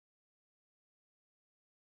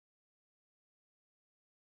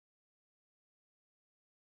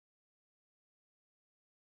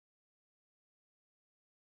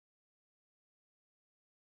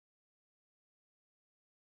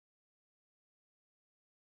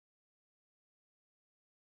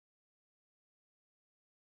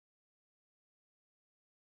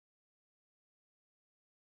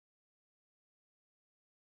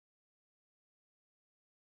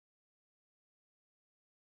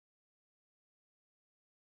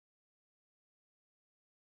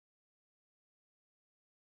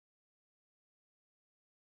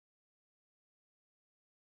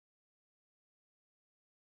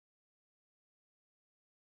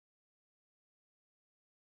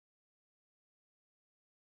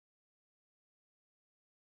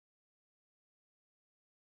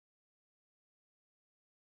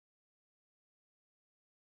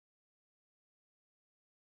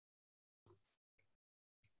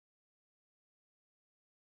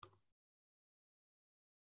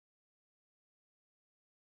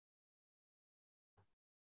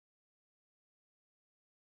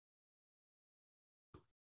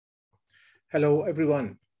Hello,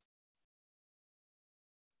 everyone.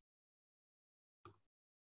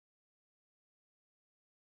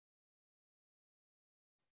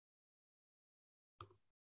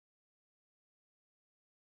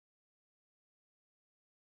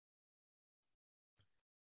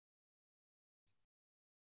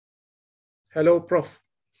 Hello, Prof.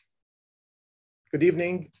 Good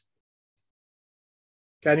evening.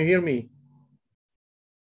 Can you hear me?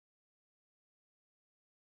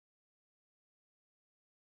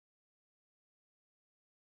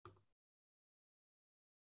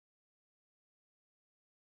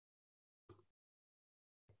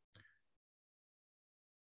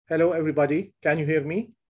 Hello, everybody. Can you hear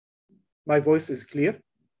me? My voice is clear.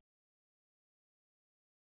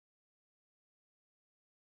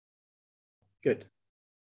 Good.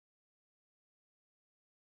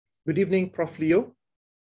 Good evening, Prof. Leo.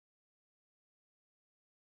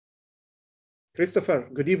 Christopher,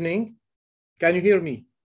 good evening. Can you hear me?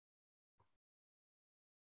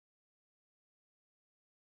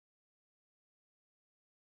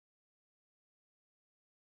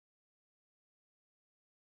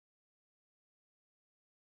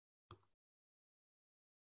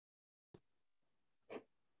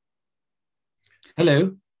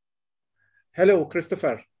 Hello. Hello,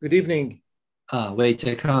 Christopher. Good evening. Wait,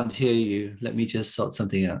 I can't hear you. Let me just sort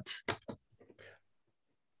something out.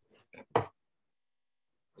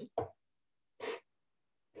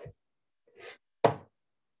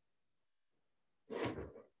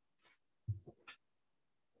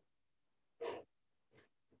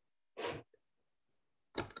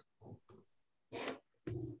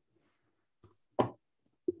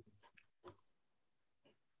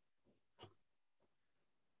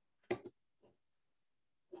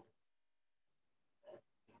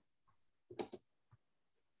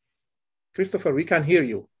 Christopher, we can hear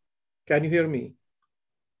you. Can you hear me?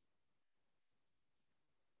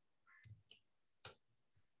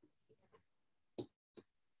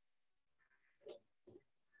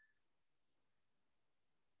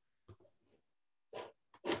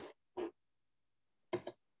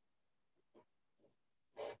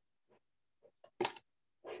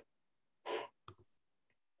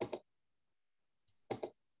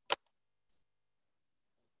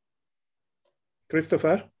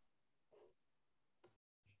 Christopher?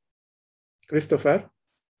 Christopher?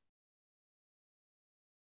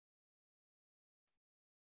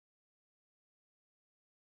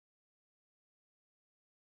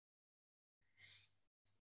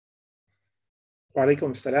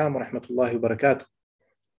 وعليكم السلام ورحمة الله وبركاته.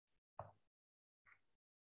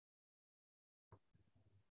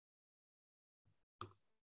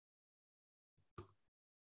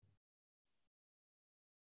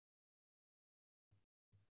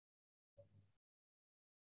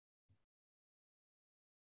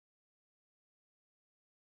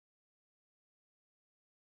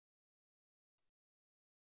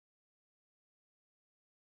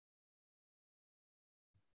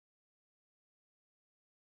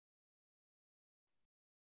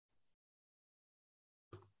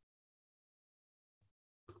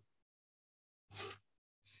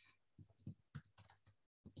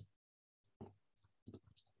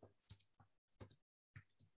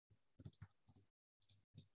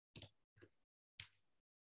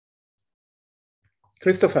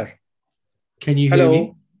 Christopher. Can you hear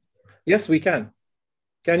me? Yes, we can.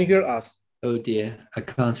 Can you hear us? Oh dear, I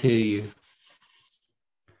can't hear you.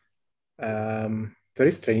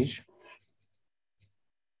 Very strange.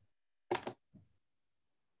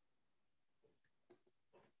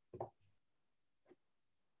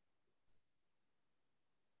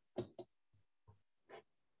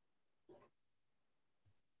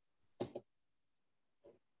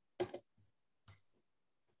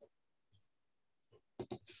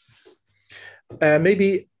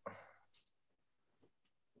 Maybe.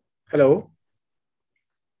 Hello.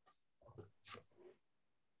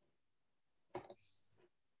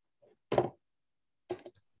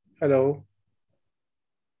 Hello.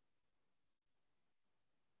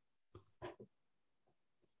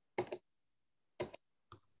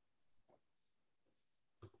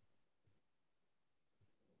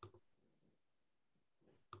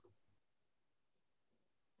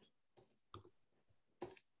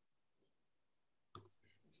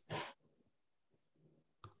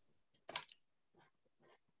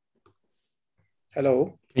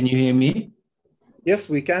 Hello. Can you hear me? Yes,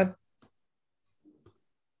 we can.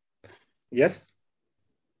 Yes.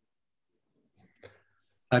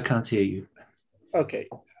 I can't hear you. Okay.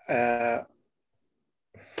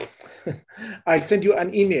 I'll send you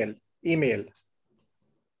an email.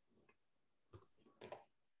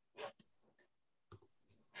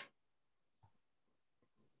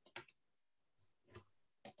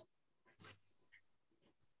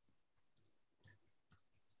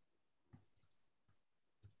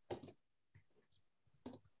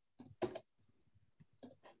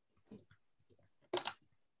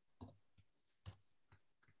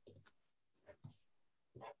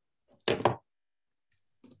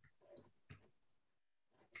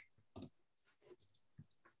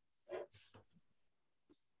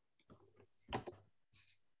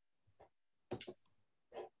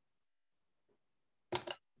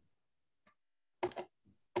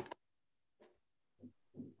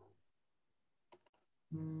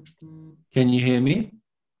 Can you hear me?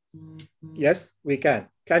 Yes, we can.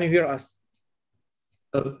 Can you hear us?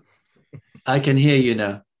 Oh, I can hear you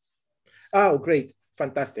now. Oh, great.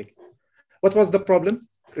 Fantastic. What was the problem,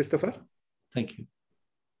 Christopher? Thank you.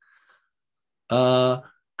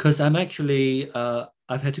 Because I'm actually,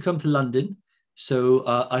 I've had to come to London, so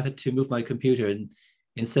I've had to move my computer, and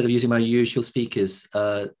instead of using my usual speakers,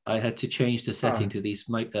 I had to change the setting to these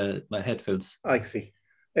my headphones. I see.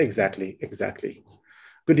 Exactly, exactly.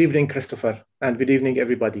 Good evening, Christopher, and good evening,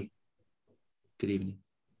 everybody. Good evening.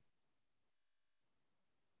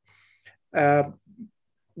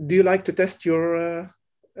 Do you like to test your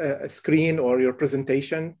screen or your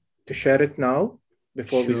presentation to share it now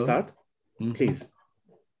before we start? Mm-hmm. Please.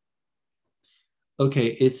 Okay,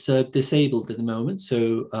 it's disabled at the moment.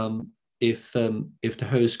 So if the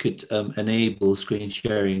host could enable screen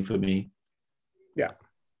sharing for me. Yeah.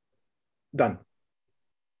 Done.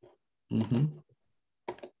 Mm-hmm.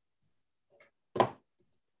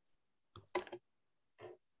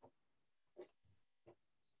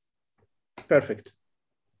 Perfect.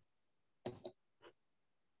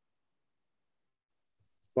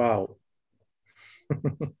 Wow.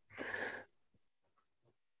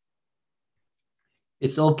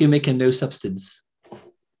 It's all gimmick and no substance.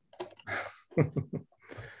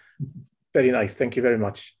 Very nice. Thank you very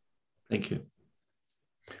much. Thank you.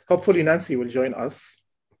 Hopefully Nancy will join us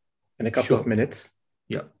in a couple of minutes.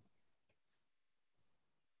 Yeah.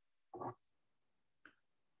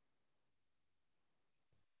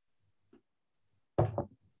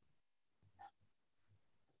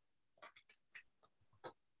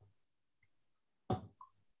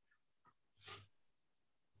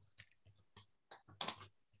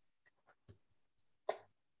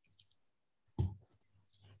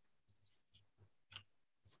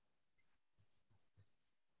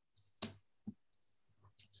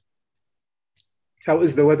 How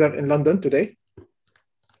is the weather in London today?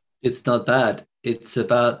 It's not bad. It's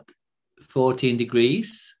about 14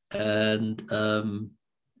 degrees and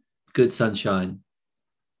good sunshine.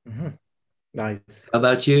 Mm-hmm. Nice. How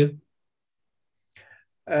about you?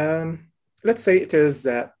 Let's say it is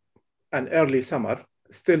an early summer,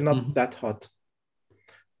 still not that hot.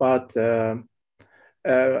 But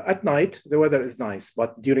at night, the weather is nice,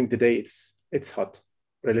 but during the day, it's hot,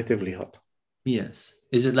 relatively hot. Yes.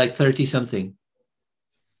 Is it like 30 something?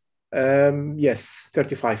 Yes,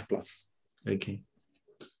 35 plus. Okay.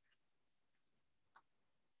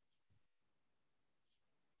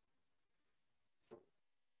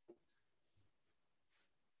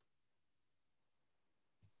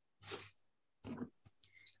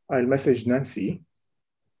 I'll message Nancy.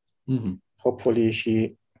 Mm-hmm. Hopefully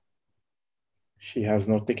she has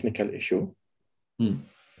no technical issue. Mm.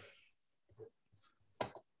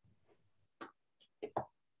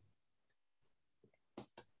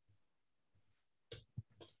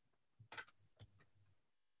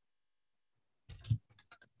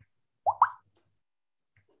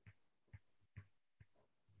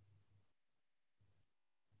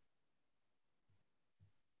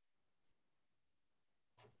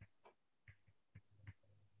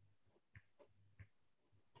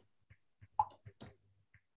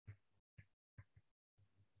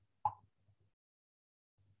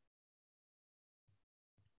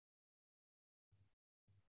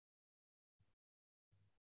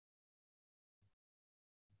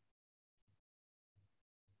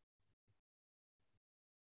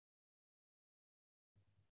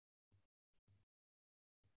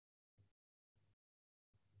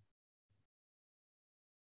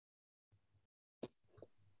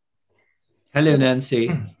 Hello, Nancy.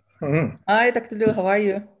 Mm-hmm. Hi, Dr. Lou. How are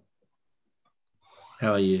you?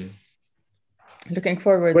 How are you? Looking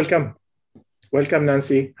forward. Welcome. Welcome,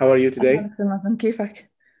 Nancy. How are you today? دكتور مازن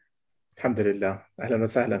كيفك؟ الحمد لله. أهلا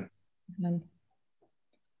وسهلا.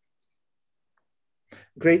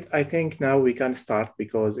 Great. I think now we can start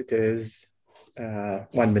because it is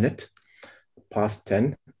 1 minute past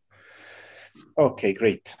 10. Okay,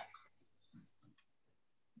 great.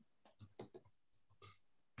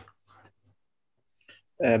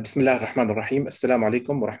 بسم الله الرحمن الرحيم. السلام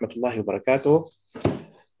عليكم ورحمة الله وبركاته.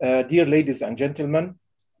 Dear ladies and gentlemen,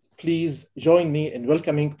 please join me in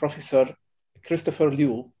welcoming Professor Christopher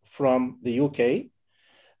Liu from the UK.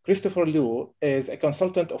 Christopher Liu is a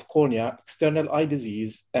consultant of cornea, external eye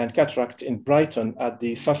disease, and cataract in Brighton at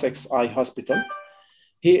the Sussex Eye Hospital.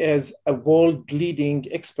 He is a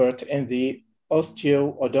world-leading expert in the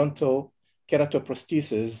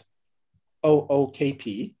osteoodontokeratoprosthesis,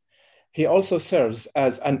 OOKP. He also serves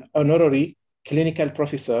as an honorary clinical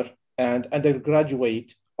professor and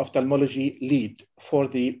undergraduate ophthalmology lead for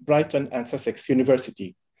the Brighton and Sussex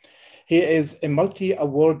University. He is a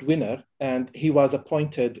multi-award winner, and he was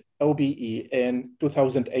appointed OBE in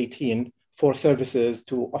 2018 for services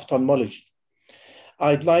to ophthalmology.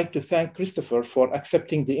 I'd like to thank Christopher for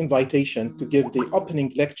accepting the invitation to give the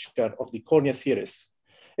opening lecture of the Cornea series.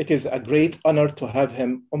 It is a great honor to have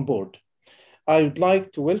him on board. I would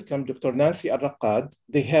like to welcome Dr. Nancy Al-Raqad,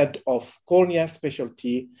 the head of Cornea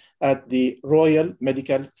Specialty at the Royal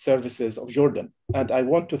Medical Services of Jordan. And I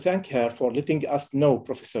want to thank her for letting us know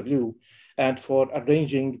Professor Liu and for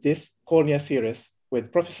arranging this Cornea series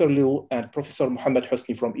with Professor Liu and Professor Mohammed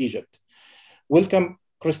Hosni from Egypt. Welcome,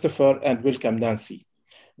 Christopher, and welcome, Nancy.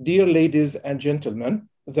 Dear ladies and gentlemen,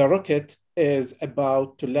 the rocket is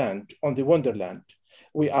about to land on the Wonderland.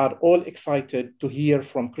 We are all excited to hear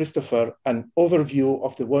from Christopher an overview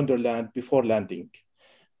of the Wonderland before landing.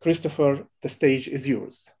 Christopher, the stage is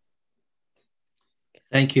yours.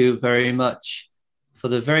 Thank you very much for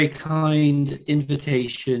the very kind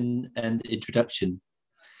invitation and introduction.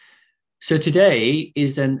 So today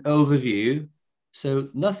is an overview, so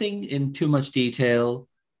nothing in too much detail,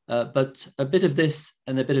 but a bit of this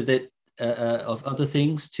and a bit of that, of other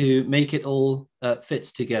things to make it all fit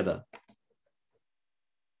together.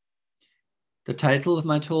 The title of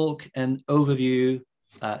my talk, an overview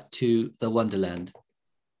to the Wonderland.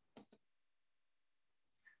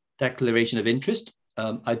 Declaration of interest.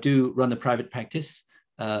 I do run a private practice,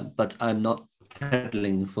 but I'm not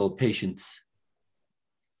peddling for patients.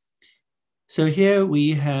 So here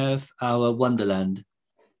we have our Wonderland.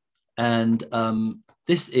 And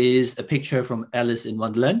this is a picture from Alice in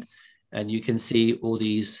Wonderland. And you can see all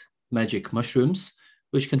these magic mushrooms,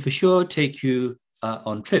 which can for sure take you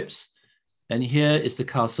on trips. And here is the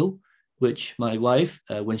castle, which my wife,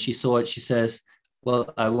 when she saw it, she says,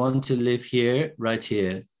 well, I want to live here, right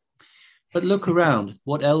here. But look around,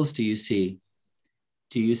 what else do you see?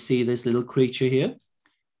 Do you see this little creature here?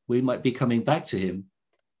 We might be coming back to him.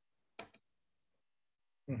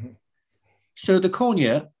 Mm-hmm. So the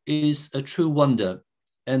cornea is a true wonder.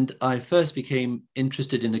 And I first became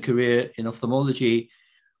interested in a career in ophthalmology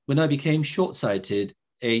when I became short-sighted,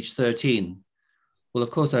 age 13. Well, of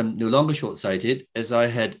course, I'm no longer short-sighted as I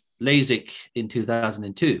had LASIK in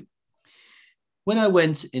 2002. When I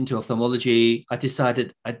went into ophthalmology, I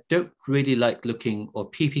decided I don't really like looking or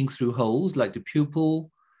peeping through holes like the pupil.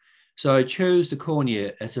 So I chose the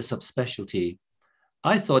cornea as a subspecialty.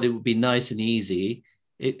 I thought it would be nice and easy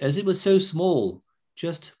as it was so small,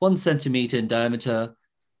 just 1 centimeter in diameter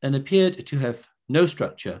and appeared to have no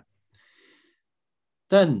structure.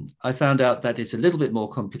 Then I found out that it's a little bit more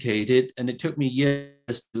complicated, and it took me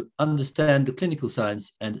years to understand the clinical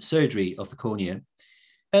science and surgery of the cornea.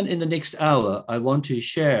 And in the next hour, I want to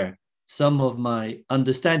share some of my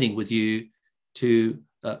understanding with you to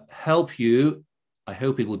help you. I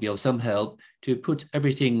hope it will be of some help to put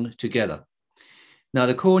everything together. Now,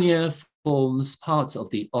 the cornea forms parts of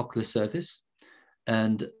the ocular surface.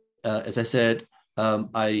 And as I said,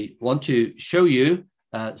 I want to show you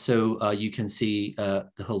so you can see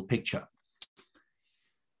the whole picture.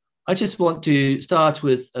 I just want to start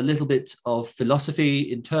with a little bit of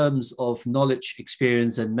philosophy in terms of knowledge,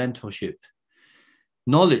 experience, and mentorship.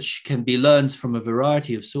 Knowledge can be learned from a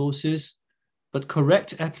variety of sources, but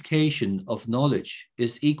correct application of knowledge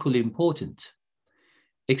is equally important.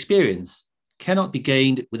 Experience cannot be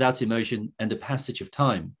gained without immersion and the passage of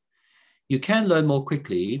time. You can learn more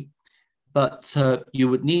quickly, but you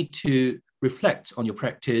would need to reflect on your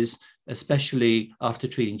practice, especially after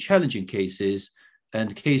treating challenging cases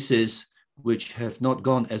and cases which have not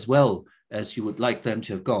gone as well as you would like them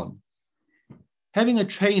to have gone. Having a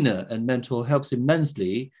trainer and mentor helps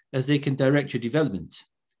immensely as they can direct your development.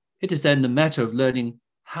 It is then a matter of learning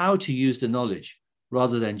how to use the knowledge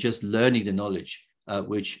rather than just learning the knowledge,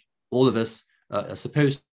 which all of us are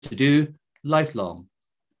supposed to do lifelong.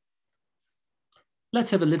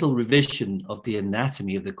 Let's have a little revision of the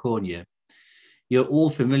anatomy of the cornea. You're all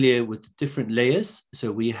familiar with the different layers. So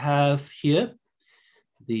we have here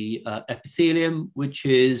the epithelium, which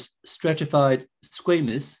is stratified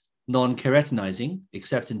squamous, non-keratinizing,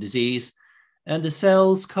 except in disease. And the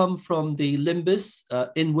cells come from the limbus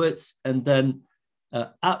inwards and then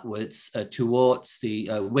outwards towards the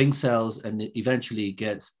wing cells, and it eventually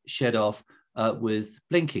gets shed off with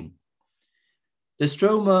blinking. The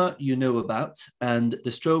stroma you know about, and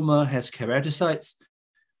the stroma has keratocytes,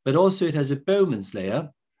 but also it has a Bowman's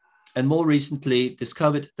layer. And more recently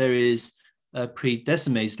discovered there is a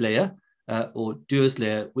predecimase layer or Duer's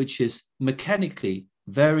layer, which is mechanically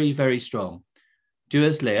very, very strong.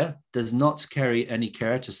 Duer's layer does not carry any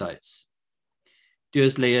keratocytes.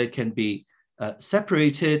 Duer's layer can be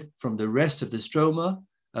separated from the rest of the stroma,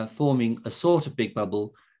 forming a sort of big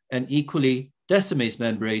bubble, and equally Descemet's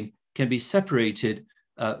membrane can be separated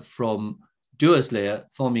from Dua's layer,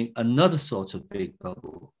 forming another sort of big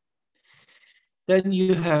bubble. Then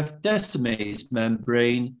you have Descemet's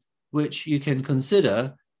membrane, which you can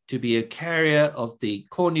consider to be a carrier of the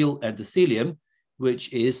corneal endothelium,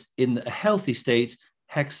 which is in a healthy state,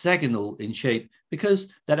 hexagonal in shape, because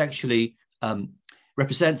that actually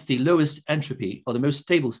represents the lowest entropy or the most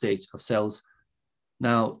stable state of cells.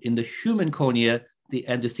 Now, in the human cornea, the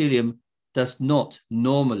endothelium does not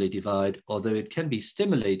normally divide, although it can be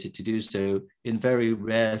stimulated to do so in very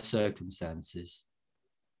rare circumstances.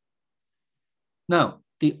 Now,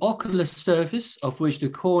 the ocular surface of which the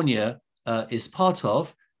cornea is part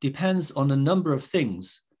of depends on a number of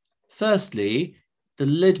things. Firstly, the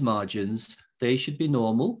lid margins, they should be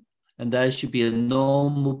normal, and there should be a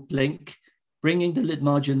normal blink, bringing the lid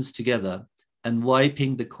margins together and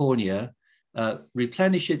wiping the cornea,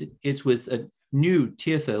 replenish it with a new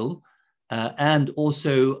tear film, and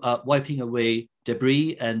also wiping away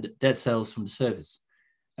debris and dead cells from the surface.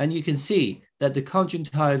 And you can see that the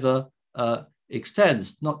conjunctiva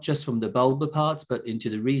extends not just from the bulbar parts, but into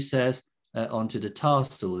the recess, onto the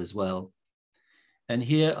tarsal as well. And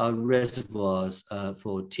here are reservoirs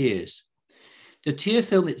for tears. The tear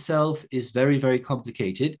film itself is very, very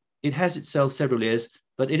complicated. It has itself several layers,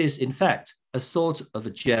 but it is in fact a sort of a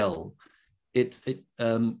gel. It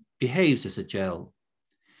behaves as a gel.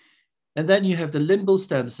 And then you have the limbal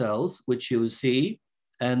stem cells, which you will see.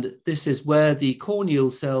 And this is where the corneal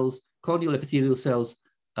cells, corneal epithelial cells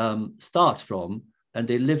start from. And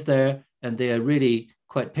they live there, and they are really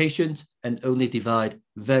quite patient and only divide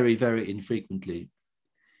very, very infrequently.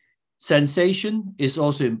 Sensation is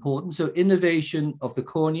also important. So innervation of the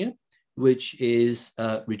cornea, which is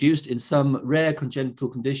reduced in some rare congenital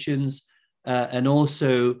conditions, and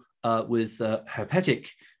also with herpetic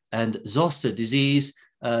and zoster disease,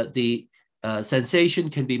 the sensation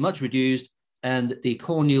can be much reduced, and the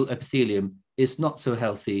corneal epithelium is not so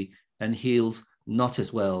healthy and heals not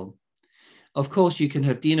as well. Of course, you can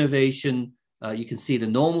have denervation. You can see the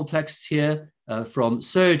normal plexus here from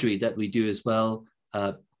surgery that we do as well,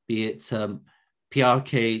 be it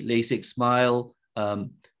PRK, LASIK, SMILE,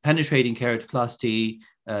 penetrating keratoplasty,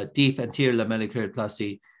 deep anterior lamellar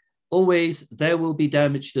keratoplasty. Always there will be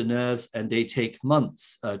damage to the nerves, and they take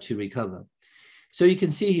months to recover. So you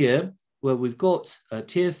can see here where we've got a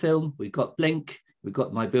tear film, we've got blink, we've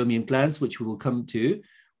got meibomian glands, which we will come to.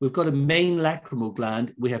 We've got a main lacrimal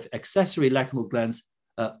gland. We have accessory lacrimal glands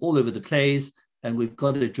all over the place, and we've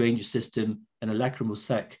got a drainage system and a lacrimal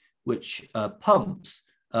sac, which pumps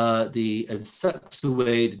and sucks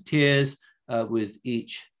away the tears with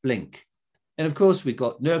each blink. And of course, we've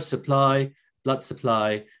got nerve supply, blood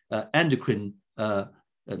supply, endocrine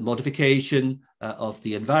modification of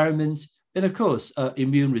the environment, and of course,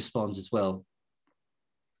 immune response as well.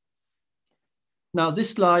 Now,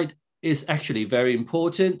 this slide is actually very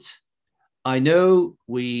important. I know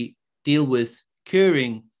we deal with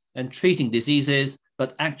curing and treating diseases,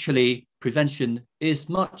 but actually prevention is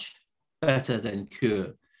much better than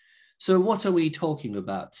cure. So what are we talking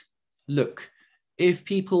about? Look, if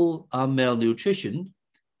people are malnutrition,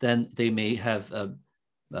 then they may have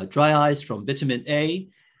dry eyes from vitamin A,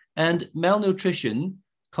 and malnutrition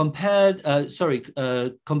combined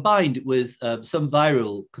with some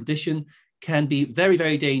viral condition can be very,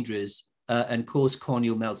 very dangerous and cause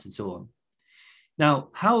corneal melts and so on. Now,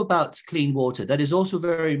 how about clean water? That is also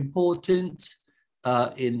very important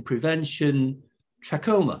in prevention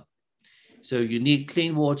trachoma. So you need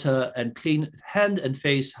clean water and clean hand and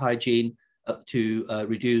face hygiene to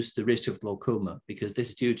reduce the risk of glaucoma, because this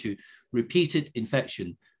is due to repeated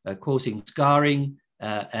infection causing scarring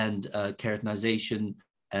and keratinization,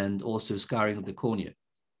 and also scarring of the cornea.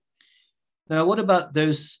 Now, what about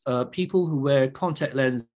those people who wear contact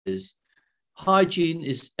lenses? Hygiene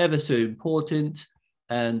is ever so important,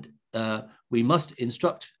 and we must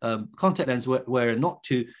instruct contact lens wearer not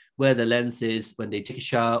to wear the lenses when they take a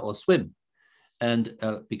shower or swim, and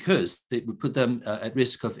because it would put them at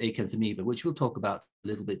risk of acanthamoeba, which we'll talk about a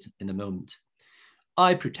little bit in a moment.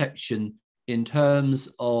 Eye protection in terms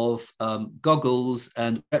of goggles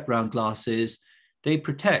and wrap-round glasses, they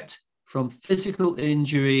protect from physical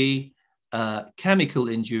injury, chemical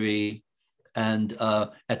injury, and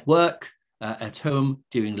at work, at home,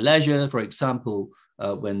 during leisure, for example,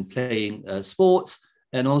 when playing sports,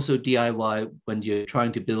 and also DIY when you're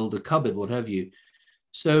trying to build a cupboard, what have you.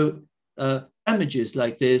 So damages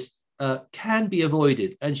like this can be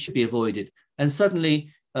avoided and should be avoided. And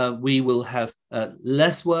suddenly we will have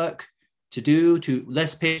less work to do,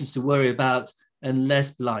 less patients to worry about, and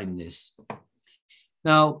less blindness.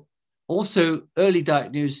 Now, Also, early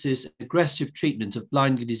diagnosis, aggressive treatment of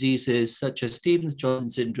blinding diseases such as Stevens-Johnson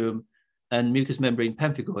syndrome and mucous membrane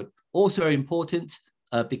pemphigoid, also very important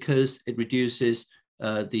because it reduces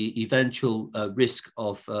the eventual risk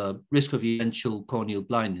of eventual corneal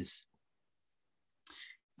blindness.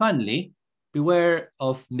 Finally, beware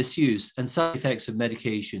of misuse and side effects of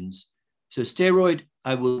medications. So steroid,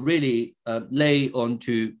 I will really lay on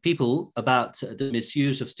to people about the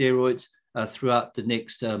misuse of steroids throughout the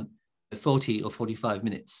next 40 or 45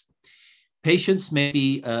 minutes. Patients may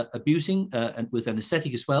be abusing and with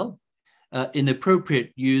anesthetic as well.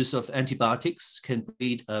 Inappropriate use of antibiotics can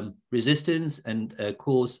breed resistance and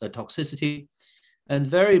cause toxicity. And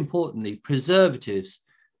very importantly, preservatives,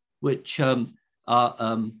 which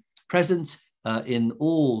are present in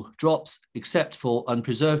all drops except for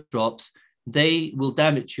unpreserved drops, they will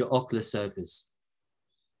damage your ocular surface.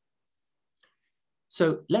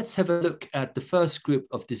 So let's have a look at the first group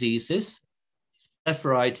of diseases,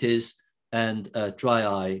 blepharitis and dry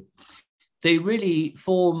eye. They really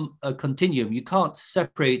form a continuum. You can't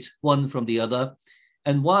separate one from the other.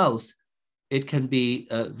 And whilst it can be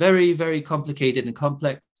very, very complicated and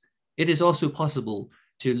complex, it is also possible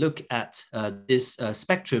to look at this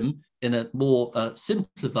spectrum in a more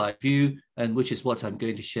simplified view, and which is what I'm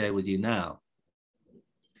going to share with you now.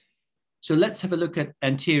 So let's have a look at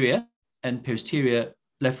anterior and posterior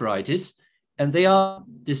blepharitis. And they are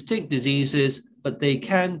distinct diseases, but they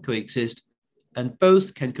can coexist, and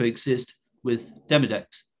both can coexist with Demodex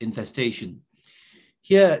infestation.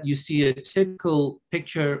 Here you see a typical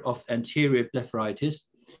picture of anterior blepharitis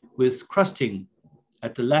with crusting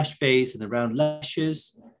at the lash base and around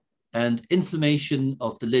lashes, and inflammation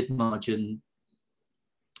of the lid margin,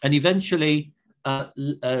 and eventually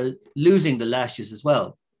losing the lashes as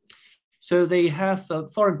well. So they have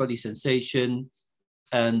foreign body sensation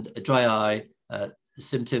and a dry eye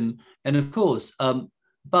symptom. And of course,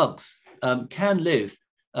 bugs can live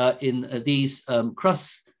in these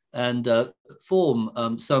crusts and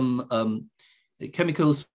form some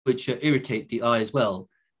chemicals which irritate the eye as well.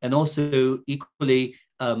 And also equally,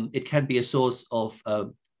 it can be a source of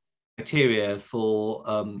bacteria for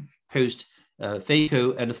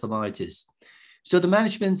post-phaco endophthalmitis. So the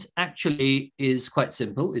management actually is quite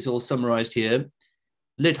simple. It's all summarized here.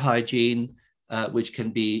 Lid hygiene, which can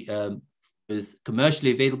be with commercially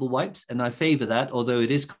available wipes, and I favor that, although it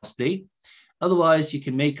is costly. Otherwise, you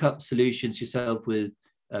can make up solutions yourself with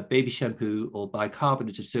baby shampoo or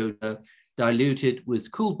bicarbonate of soda, diluted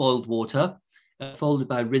with cool boiled water, followed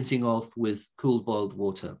by rinsing off with cool boiled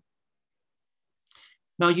water.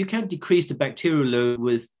 Now, you can decrease the bacterial load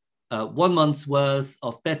with 1 month's worth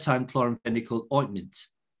of bedtime chloramphenicol ointment.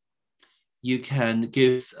 You can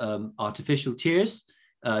give artificial tears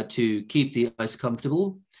to keep the eyes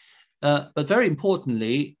comfortable. But very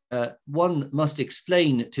importantly, one must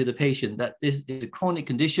explain to the patient that this is a chronic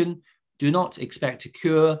condition. Do not expect a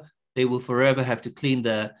cure. They will forever have to clean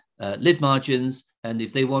their lid margins. And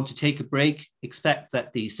if they want to take a break, expect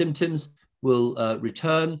that the symptoms will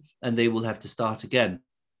return and they will have to start again.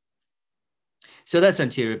 So that's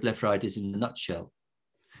anterior blepharitis in a nutshell.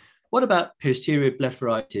 What about posterior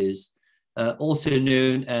blepharitis, also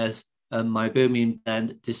known as meibomian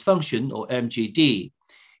gland dysfunction, or MGD?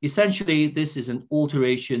 Essentially, this is an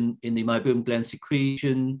alteration in the meibomian gland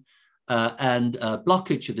secretion and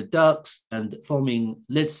blockage of the ducts and forming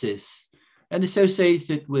lid cysts, and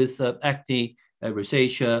associated with acne,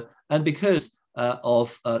 rosacea, and because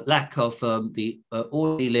of lack of the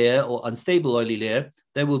oily layer or unstable oily layer,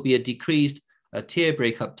 there will be a decreased tear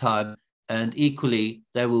breakup time, and equally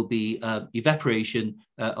there will be evaporation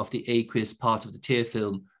of the aqueous part of the tear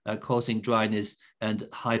film, causing dryness and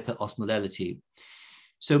hyperosmolality.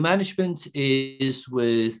 So management is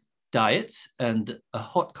with diet and a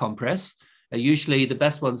hot compress. Usually the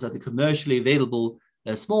best ones are the commercially available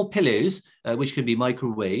small pillows, which can be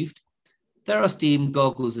microwaved. There are steam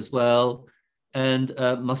goggles as well, and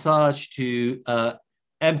massage to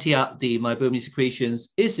empty out the meibomian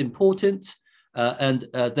secretions is important. And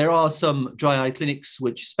there are some dry eye clinics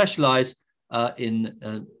which specialize in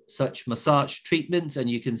such massage treatments, and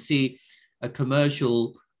you can see a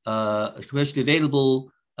commercially available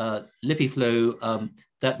LipiFlow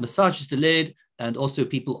that massages the lid, and also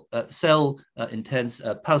people sell intense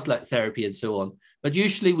pulse light therapy and so on. But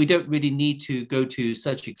usually we don't really need to go to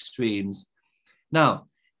such extremes. Now,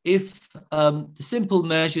 if the simple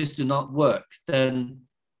measures do not work, then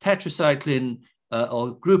tetracycline or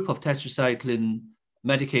a group of tetracycline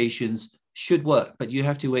medications should work, but you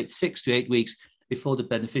have to wait 6 to 8 weeks before the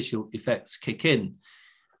beneficial effects kick in.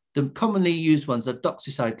 The commonly used ones are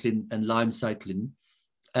doxycycline and limecycline.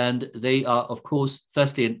 And they are, of course,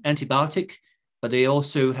 firstly an antibiotic, but they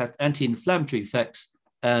also have anti-inflammatory effects,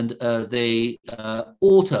 and they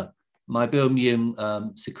alter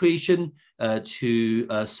meibomium secretion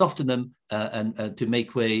to soften them and to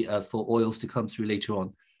make way for oils to come through later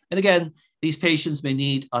on. And again, these patients may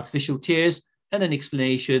need artificial tears and an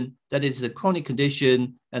explanation that it is a chronic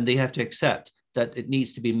condition and they have to accept that it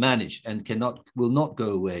needs to be managed and will not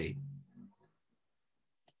go away.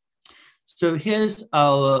 So here's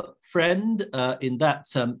our friend in that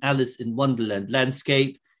Alice in Wonderland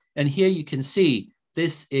landscape. And here you can see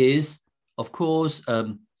this is, of course,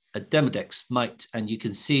 a Demodex mite. And you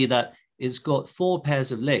can see that it's got 4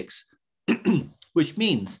 pairs of legs, which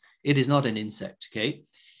means it is not an insect, okay?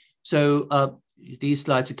 So these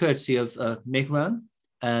slides are courtesy of Mehran,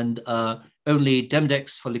 and only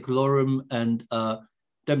Demodex folliculorum and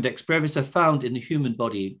Demodex brevis are found in the human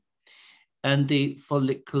body. And the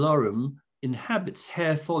folliculorum inhabits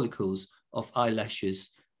hair follicles of eyelashes,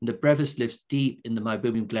 and the brevis lives deep in the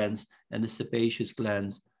meibomium glands and the sebaceous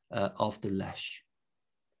glands of the lash.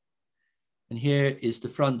 And here is the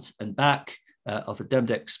front and back of a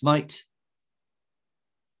Demodex mite.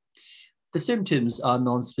 The symptoms are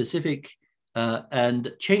non-specific,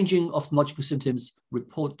 and changing ophthalmological symptoms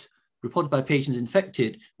reported by patients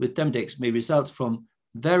infected with Demodex may result from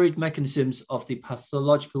varied mechanisms of the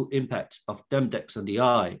pathological impact of Demodex on the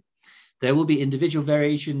eye. There will be individual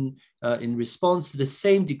variation in response to the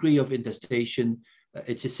same degree of infestation.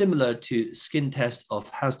 It is similar to skin test of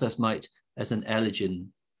house dust mite as an allergen.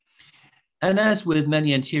 And as with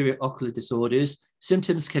many anterior ocular disorders,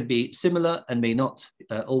 symptoms can be similar and may not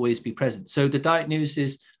always be present. So the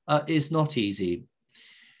diagnosis is not easy.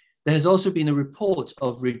 There has also been a report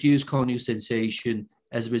of reduced corneal sensation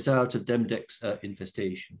as a result of Demodex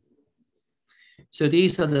infestation. So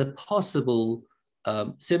these are the possible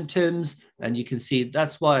symptoms, and you can see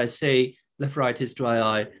that's why I say blepharitis, dry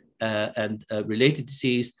eye, and related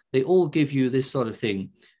disease, they all give you this sort of thing.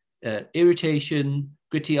 Irritation,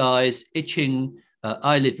 gritty eyes, itching,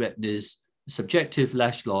 eyelid redness, subjective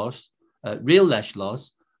lash loss, real lash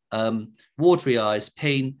loss, watery eyes,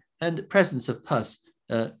 pain, and presence of pus,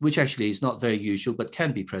 which actually is not very usual, but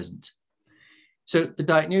can be present. So the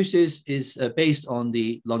diagnosis is based on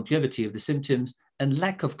the longevity of the symptoms and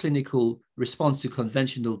lack of clinical response to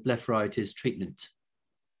conventional blepharitis treatment.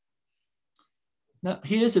 Now,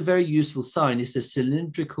 here's a very useful sign. It's a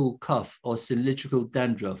cylindrical cuff or cylindrical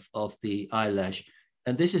dandruff of the eyelash.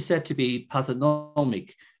 And this is said to be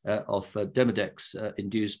pathognomic of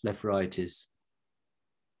Demodex-induced blepharitis.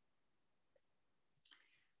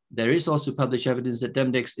 There is also published evidence that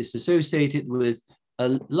Demodex is associated with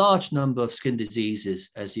a large number of skin diseases,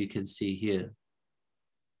 as you can see here.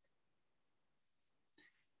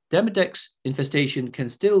 Demodex infestation can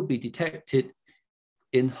still be detected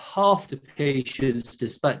in half the patients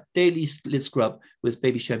despite daily lid scrub with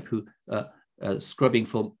baby shampoo scrubbing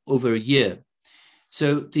for over a year.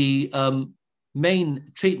 So the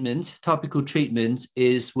main treatment, topical treatment,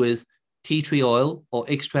 is with tea tree oil or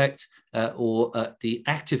extract or the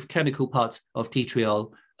active chemical parts of tea tree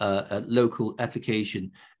oil local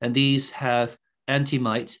application. And these have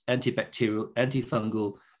anti-mite, antibacterial,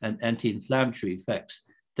 antifungal, and anti-inflammatory effects.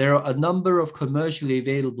 There are a number of commercially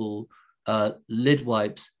available lid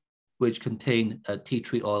wipes which contain tea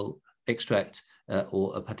tree oil extract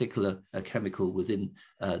or a particular chemical within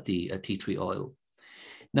the tea tree oil.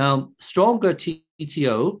 Now, stronger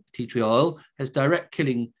TTO, tea tree oil, has direct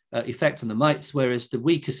killing effect on the mites, whereas the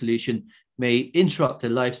weaker solution may interrupt the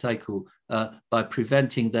life cycle by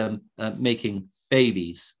preventing them making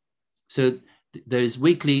babies. So there's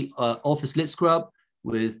weekly office lid scrub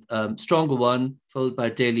with stronger one followed by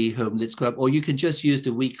daily home lid scrub, or you can just use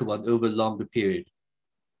the weaker one over a longer period.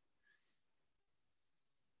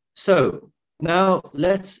 So now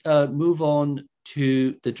let's move on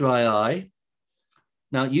to the dry eye.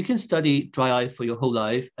 Now you can study dry eye for your whole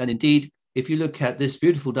life. And indeed, if you look at this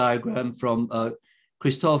beautiful diagram from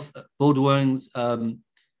Christophe Baudouin's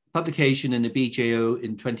publication in the BJO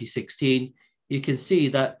in 2016, you can see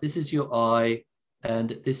that this is your eye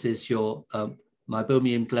and this is your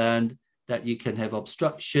meibomium gland, that you can have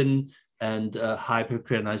obstruction and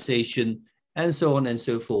hyperkeratinization and so on and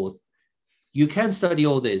so forth. You can study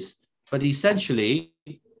all this, but essentially,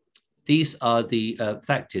 these are the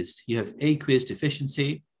factors. You have aqueous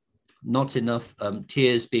deficiency, not enough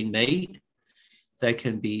tears being made. There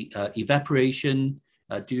can be evaporation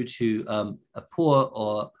due to a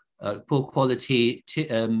poor quality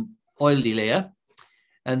oily layer.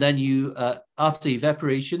 And then you, after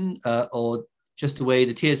evaporation or just the way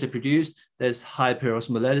the tears are produced, there's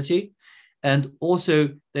hyperosmolality. And also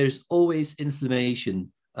there's always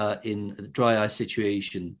inflammation in a dry eye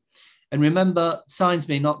situation. And remember, signs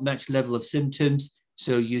may not match level of symptoms,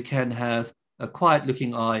 so you can have a quiet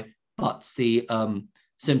looking eye, but the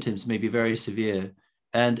symptoms may be very severe.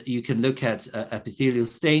 And you can look at epithelial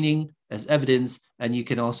staining as evidence, and you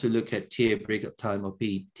can also look at tear breakup time, or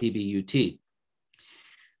TBUT.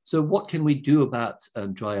 So what can we do about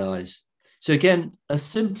dry eyes? So again, a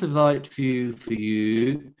simplified view for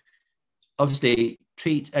you, obviously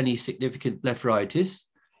treat any significant blepharitis,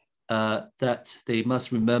 that they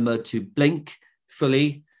must remember to blink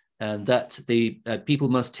fully, and that people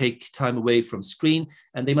must take time away from screen,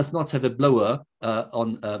 and they must not have a blower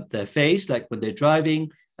on their face, like when they're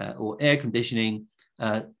driving or air conditioning.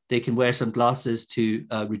 They can wear some glasses to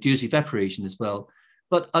reduce evaporation as well.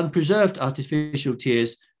 But unpreserved artificial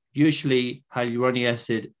tears, usually hyaluronic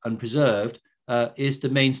acid unpreserved, is the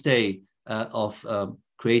mainstay of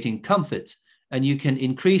creating comfort. And you can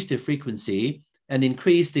increase the frequency and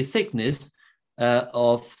increase the thickness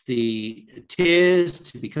of the tears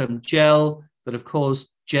to become gel. But of course,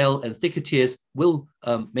 gel and thicker tears will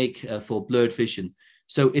make for blurred vision.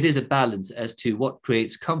 So it is a balance as to what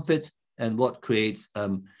creates comfort and what creates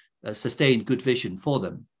sustained good vision for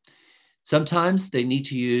them. Sometimes they need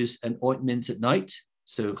to use an ointment at night.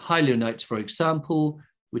 So hyaluronic, for example,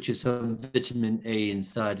 which is some vitamin A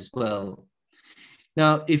inside as well.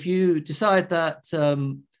 Now, if you decide that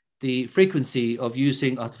the frequency of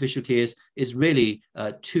using artificial tears is really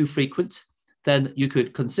too frequent, then you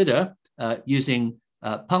could consider using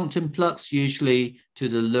punctum plugs, usually to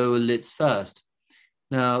the lower lids first.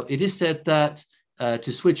 Now, it is said that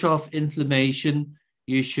to switch off inflammation,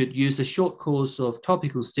 you should use a short course of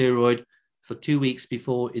topical steroid for 2 weeks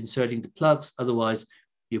before inserting the plugs. Otherwise,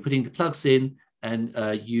 you're putting the plugs in and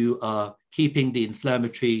you are keeping the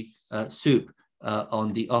inflammatory soup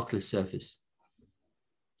on the ocular surface.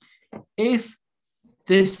 If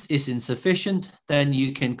this is insufficient, then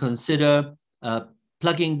you can consider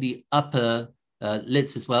plugging the upper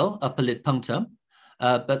lids as well, upper lid punctum.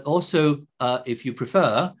 But also, if you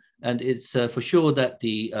prefer, and it's for sure that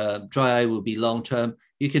the dry eye will be long-term,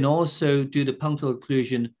 you can also do the punctal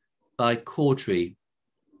occlusion by cautery.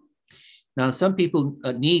 Now, some people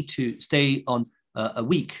need to stay on a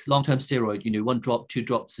week long-term steroid, 1 drop, 2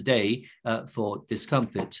 drops a day for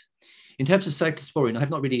discomfort. In terms of cyclosporine, I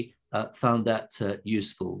have not really found that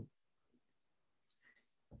useful.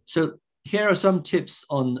 So here are some tips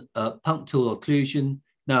on punctal occlusion.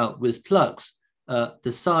 Now, with plugs,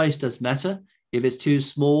 the size does matter. If it's too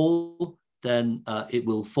small, then it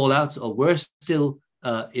will fall out, or worse still,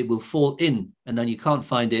 it will fall in, and then you can't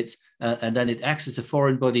find it, and then it acts as a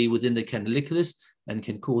foreign body within the canaliculus and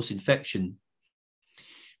can cause infection.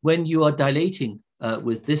 When you are dilating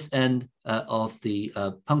with this end of the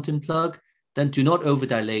punctum plug, then do not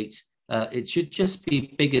overdilate. It should just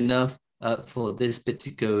be big enough for this bit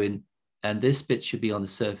to go in, and this bit should be on the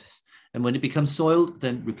surface. And when it becomes soiled,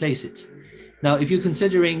 then replace it. Now, if you're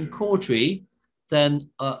considering cautery, then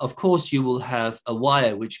of course you will have a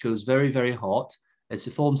wire which goes very, very hot as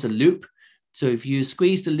it forms a loop. So if you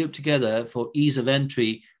squeeze the loop together for ease of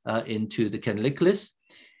entry into the canaliculus,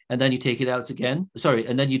 and then you take it out again,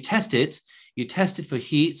 and then you test it for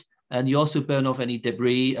heat, and you also burn off any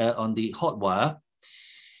debris on the hot wire.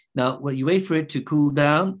 Now, when you wait for it to cool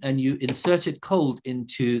down, and you insert it cold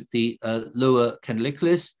into the lower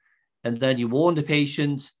canaliculus, and then you warn the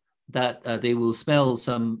patient that they will smell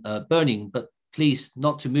some burning, but please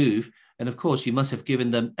not to move. And of course, you must have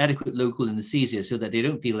given them adequate local anesthesia so that they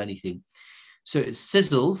don't feel anything. So it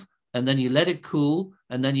sizzles, and then you let it cool,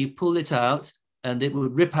 and then you pull it out, and it will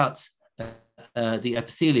rip out the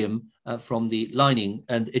epithelium from the lining,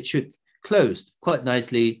 and it should close quite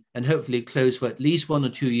nicely, and hopefully close for at least 1 or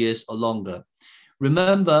 2 years or longer.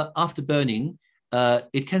 Remember, after burning,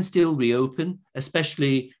 it can still reopen,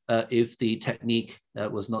 especially if the technique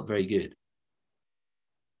was not very good.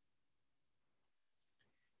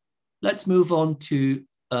 Let's move on to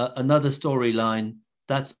another storyline,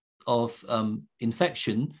 that's of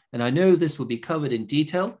infection. And I know this will be covered in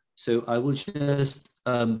detail, so I will just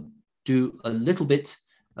do a little bit,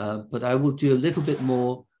 but I will do a little bit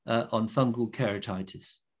more on fungal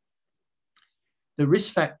keratitis. The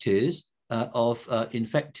risk factors of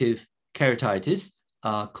infective keratitis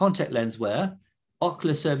are contact lens wear,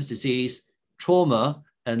 ocular surface disease, trauma,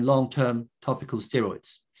 and long-term topical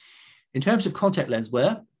steroids. In terms of contact lens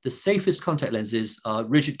wear, the safest contact lenses are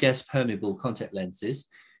rigid gas permeable contact lenses.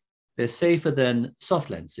 They're safer than soft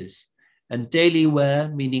lenses. And daily wear,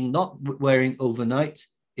 meaning not wearing overnight,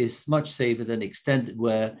 is much safer than extended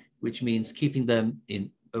wear, which means keeping them in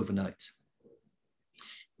overnight.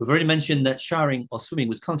 We've already mentioned that showering or swimming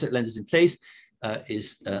with contact lenses in place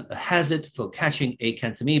is a hazard for catching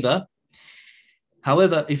acanthamoeba.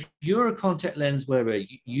 However, if you're a contact lens wearer,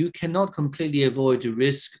 you cannot completely avoid the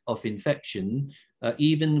risk of infection,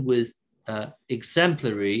 even with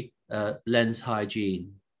exemplary lens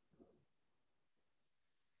hygiene.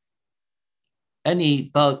 Any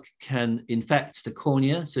bug can infect the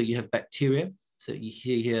cornea, so you have bacteria. So you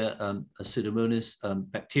see here a Pseudomonas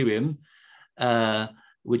bacterium,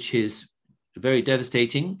 which is very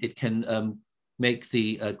devastating. It can make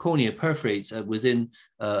the cornea perforate within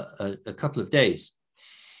a couple of days.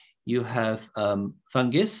 You have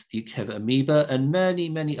fungus, you have amoeba, and many,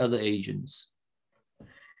 many other agents.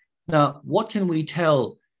 Now, what can we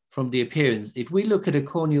tell from the appearance? If we look at a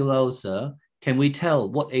corneal ulcer, can we tell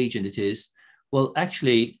what agent it is? Well,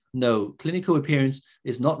 actually, no. Clinical appearance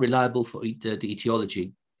is not reliable for the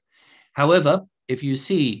etiology. However, if you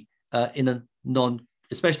see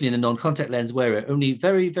especially in a non-contact lens wearer, only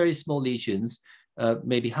very, very small lesions,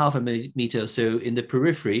 maybe half a millimeter or so in the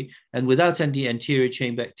periphery, and without any anterior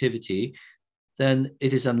chamber activity, then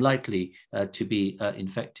it is unlikely to be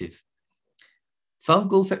infective.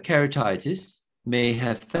 Fungal keratitis may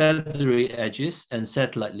have feathery edges and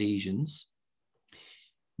satellite lesions.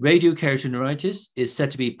 Radiokeratinoitis is said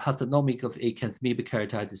to be pathognomic of acanthamoeba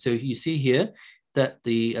keratitis. So you see here that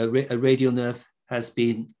the radial nerve has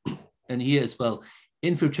been, and here as well,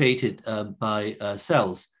 infiltrated by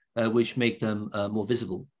cells, which make them more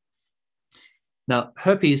visible. Now,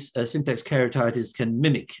 herpes simplex keratitis can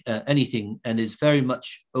mimic anything and is very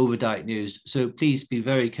much overdiagnosed. So please be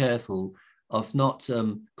very careful of not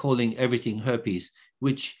calling everything herpes,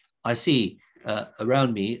 which I see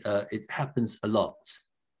around me. It happens a lot.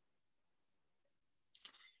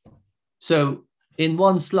 So in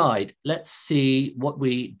one slide, let's see what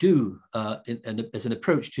we do as an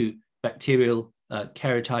approach to bacterial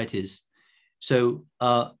keratitis. So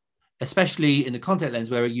especially in the contact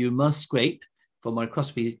lens where you must scrape for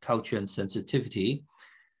microscopy culture and sensitivity,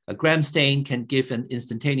 a gram stain can give an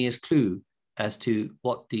instantaneous clue as to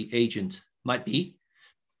what the agent might be.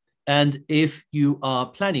 And if you are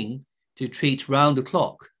planning to treat round the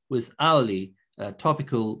clock with hourly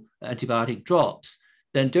topical antibiotic drops,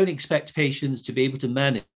 then don't expect patients to be able to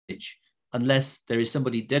manage unless there is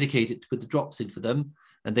somebody dedicated to put the drops in for them,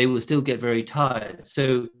 and they will still get very tired.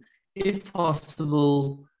 So if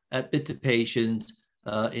possible, admit the patient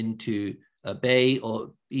into a bay,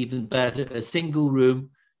 or even better, a single room,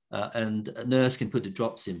 and a nurse can put the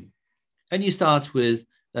drops in. And you start with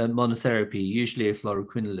monotherapy, usually a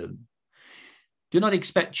fluoroquinolone. Do not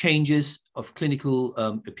expect changes of clinical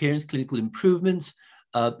appearance, clinical improvements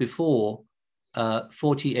before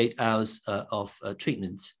 48 hours of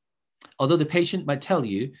treatment. Although the patient might tell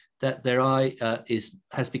you that their eye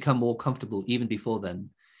has become more comfortable even before then.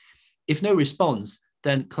 If no response,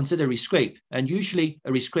 then consider rescrape. And usually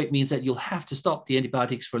a rescrape means that you'll have to stop the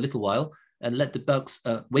antibiotics for a little while and let the bugs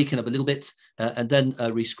waken up a little bit, and then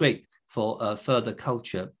rescrape for further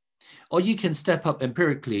culture. Or you can step up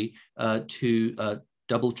empirically to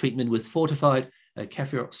double treatment with fortified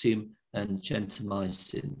cefuroxime and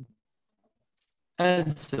gentamicin,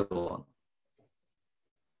 and so on.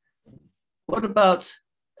 What about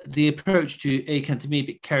the approach to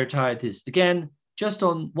acanthamoebic keratitis? Again, just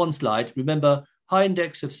on one slide, remember, high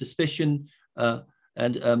index of suspicion,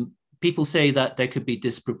 and people say that there could be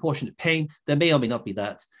disproportionate pain. There may or may not be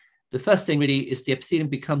that. The first thing really is the epithelium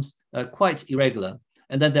becomes quite irregular,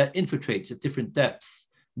 and then there infiltrates at different depths.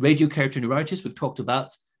 Radiokeratinoitis, we've talked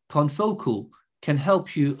about. Confocal can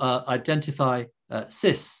help you identify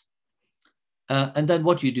cysts. And then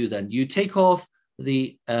what do you do then? You take off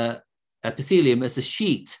the epithelium as a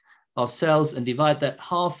sheet of cells and divide that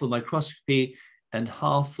half for microscopy and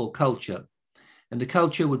half for culture. And the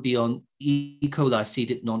culture would be on E. coli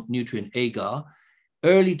seeded non-nutrient agar.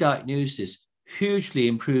 Early diagnosis hugely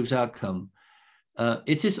improves outcome.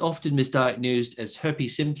 It is often misdiagnosed as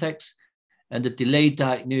herpes simplex, and the delayed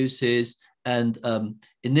diagnosis and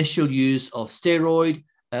initial use of steroid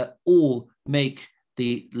all make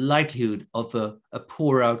the likelihood of a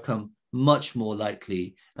poor outcome much more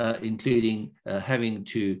likely, including having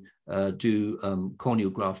to do corneal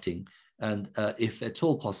grafting. And if at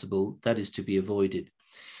all possible, that is to be avoided.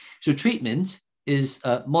 So treatment is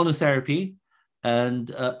monotherapy.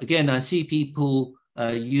 And again, I see people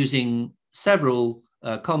using several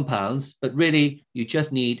compounds, but really you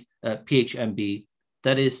just need PHMB.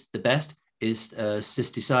 That is the best, is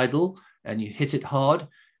cysticidal, and you hit it hard,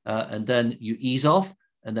 and then you ease off,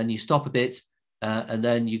 and then you stop a bit, and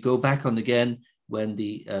then you go back on again when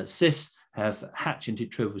the cysts have hatched into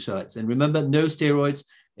trophocytes. And remember, no steroids,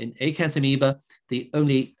 In acanthamoeba, the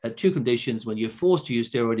only two conditions when you're forced to use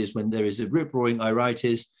steroid is when there is a rip-roaring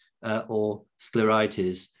iritis or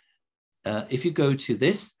scleritis. If you go to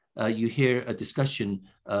this, you hear a discussion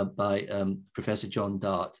by Professor John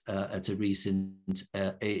Dart at a recent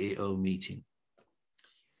AAO meeting.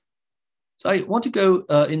 So I want to go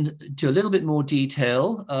into a little bit more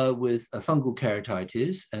detail with fungal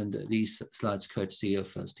keratitis, and these slides courtesy of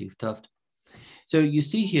Steve Tuft. So you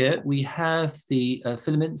see here, we have the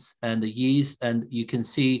filaments and the yeast, and you can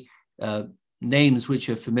see names which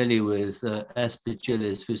are familiar with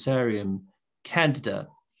Aspergillus fusarium candida.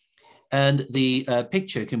 And the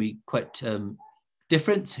picture can be quite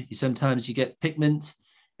different. Sometimes you get pigment,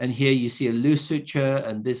 and here you see a loose suture,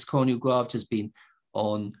 and this corneal graft has been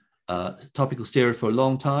on topical steroid for a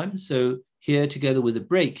long time. So here, together with a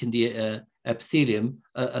break in the epithelium,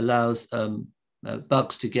 allows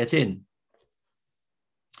bugs to get in.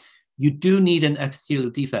 You do need an epithelial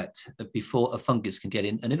defect before a fungus can get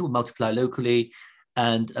in, and it will multiply locally,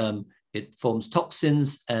 and it forms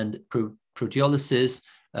toxins and proteolysis,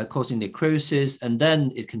 causing necrosis, and then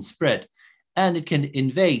it can spread, and it can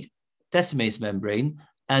invade Descemet's membrane,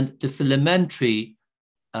 and the filamentary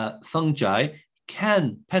fungi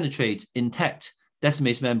can penetrate intact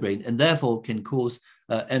Descemet's membrane, and therefore can cause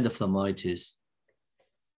endophthalmitis.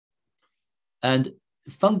 And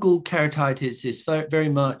fungal keratitis is very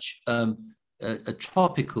much a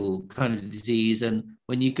tropical kind of disease, and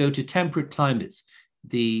when you go to temperate climates,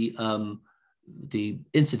 the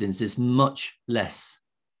incidence is much less.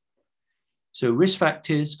 So risk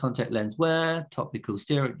factors: contact lens wear, topical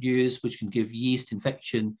steroid use, which can give yeast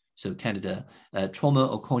infection, so candida, trauma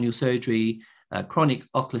or corneal surgery, chronic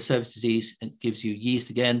ocular surface disease, and gives you yeast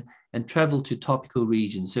again, and travel to topical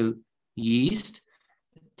regions. So yeast,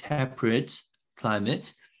 temperate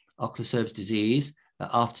climate, ocular surface disease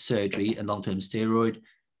after surgery and long-term steroid,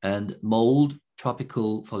 and mold,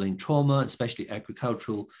 tropical following trauma, especially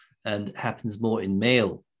agricultural, and happens more in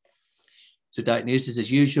male. So diagnosis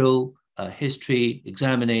as usual: history,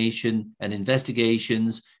 examination, and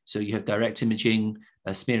investigations. So you have direct imaging,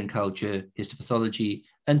 smear and culture, histopathology,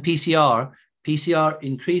 and PCR. PCR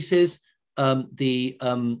increases the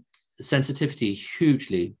sensitivity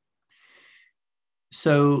hugely.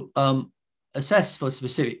 So assess for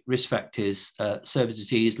specific risk factors: surface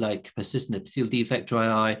disease like persistent epithelial defect, dry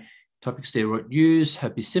eye, topical steroid use,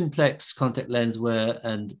 herpes simplex, contact lens wear,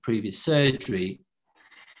 and previous surgery.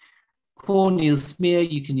 Corneal smear,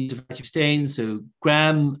 you can use a variety of stains. So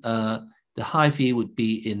Gram, the hyphae would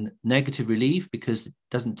be in negative relief because it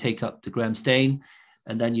doesn't take up the Gram stain.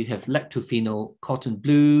 And then you have lactophenol, cotton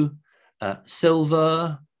blue,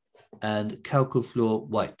 silver, and calcofluor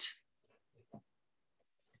white.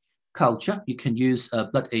 Culture, you can use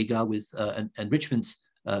blood agar with enrichment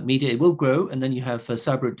media. It will grow, and then you have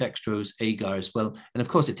cybrodextrose agar as well. And of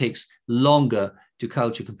course, it takes longer to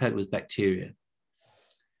culture compared with bacteria.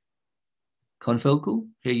 Confocal,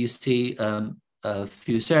 here you see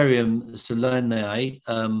Fusarium solanae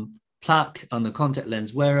plaque on the contact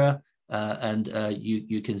lens wearer, and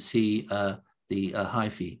you can see the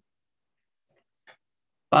hyphae.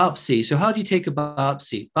 Biopsy, so how do you take a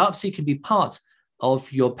biopsy? Biopsy can be part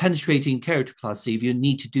of your penetrating keratoplasty if you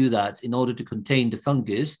need to do that in order to contain the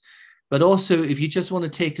fungus. But also, if you just want to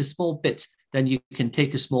take a small bit, then you can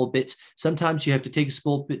take a small bit. Sometimes you have to take a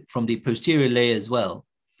small bit from the posterior layer as well.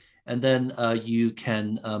 And then you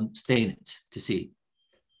can stain it to see.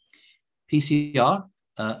 PCR,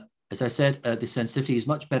 as I said, the sensitivity is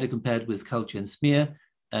much better compared with culture and smear,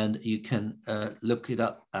 and you can look it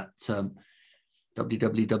up at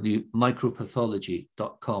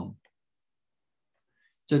www.micropathology.com.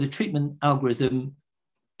 So the treatment algorithm: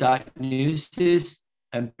 diagnosis,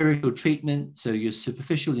 empirical treatment. So your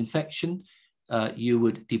superficial infection, you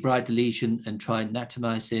would debride the lesion and try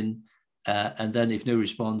natamycin, and then if no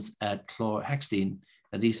response, add chlorhexidine.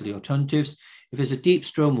 And these are the alternatives. If there's a deep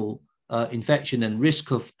stromal infection and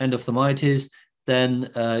risk of endophthalmitis,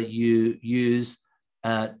 then you use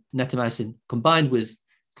natamycin combined with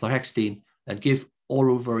chlorhexidine and give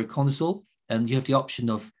oral voriconazole. And you have the option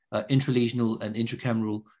of intralesional and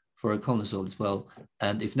intracameral voriconazole as well.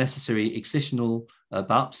 And if necessary, excisional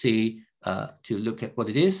biopsy to look at what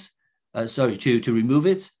it is, to remove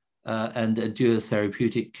it, and do a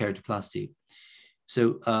therapeutic keratoplasty.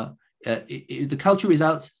 So the culture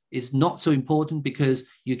result is not so important because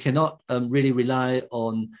you cannot really rely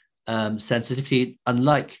on sensitivity.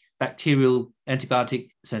 Unlike bacterial antibiotic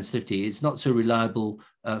sensitivity, it's not so reliable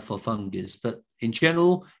for fungus. But in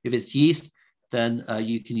general, if it's yeast, then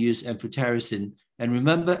you can use amphotericin. And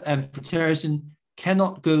remember, amphotericin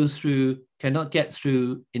cannot get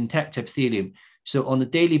through intact epithelium. So on a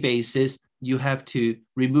daily basis, you have to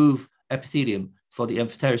remove epithelium for the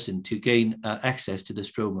amphotericin to gain access to the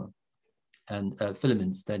stroma and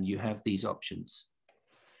filaments. Then you have these options.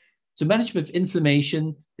 So management of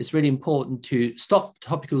inflammation, it's really important to stop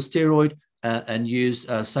topical steroid and use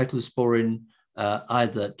cyclosporin,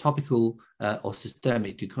 either topical or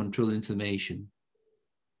systemic, to control inflammation.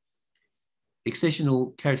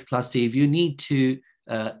 Excisional keratoplasty, if you need to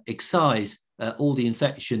excise all the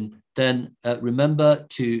infection, then remember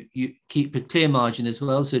to keep a clear margin as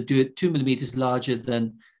well. So do it 2 millimeters larger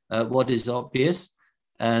than what is obvious.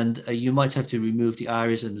 And you might have to remove the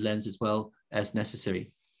iris and the lens as well as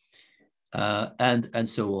necessary. And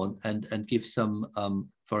so on, and give some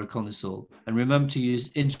voriconazole. And remember to use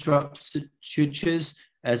interrupt sutures,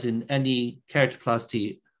 as in any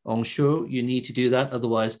keratoplasty en show, you need to do that.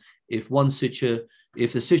 Otherwise, if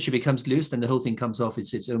the suture becomes loose, then the whole thing comes off.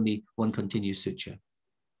 It's only one continuous suture.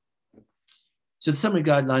 So the summary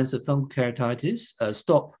guidelines of fungal keratitis: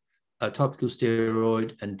 stop topical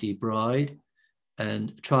steroid and debride,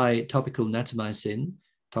 and try topical natamycin,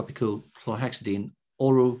 topical chlorhexidine,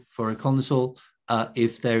 oral voriconazole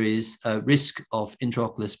if there is a risk of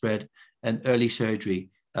intraocular spread, and early surgery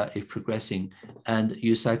if progressing, and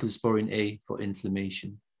use cyclosporin A for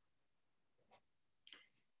inflammation.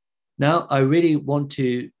 Now, I really want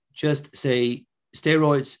to just say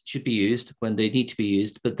steroids should be used when they need to be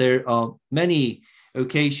used, but there are many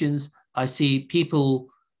occasions I see people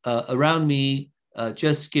around me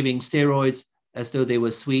just giving steroids as though they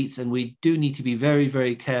were sweets, and we do need to be very,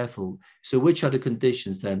 very careful. So which are the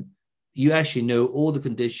conditions then? You actually know all the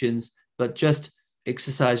conditions, but just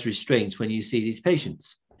exercise restraint when you see these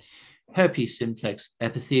patients. Herpes simplex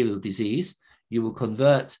epithelial disease, you will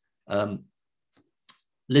convert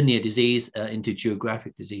linear disease into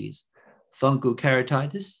geographic disease. Fungal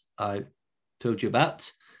keratitis, I told you about.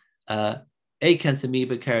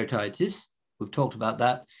 Acanthamoeba keratitis, we've talked about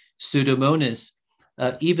that. Pseudomonas,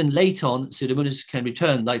 even late on, Pseudomonas can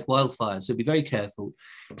return like wildfire, so be very careful.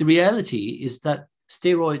 The reality is that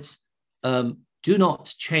steroids do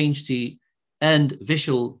not change the end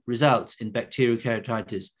visual results in bacterial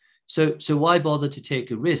keratitis. So why bother to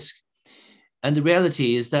take a risk? And the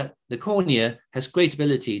reality is that the cornea has great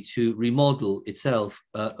ability to remodel itself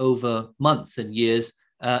over months and years,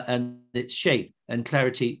 and its shape and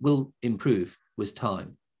clarity will improve with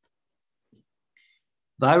time.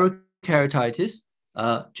 Viral keratitis,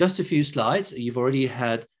 just a few slides. You've already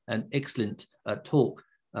had an excellent talk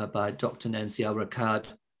by Dr. Nancy Al-Rakad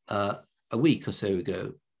a week or so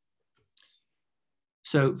ago.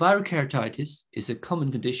 So viral keratitis is a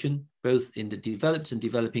common condition both in the developed and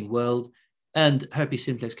developing world, and herpes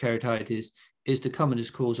simplex keratitis is the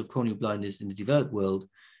commonest cause of corneal blindness in the developed world.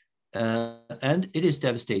 And it is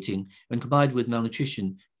devastating when combined with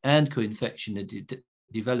malnutrition and co-infection in the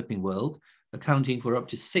developing world, accounting for up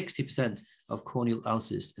to 60% of corneal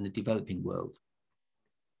ulcers in the developing world.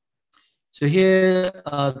 So here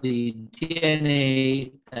are the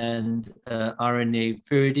DNA and RNA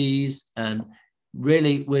virides, and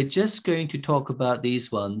really we're just going to talk about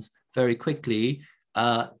these ones very quickly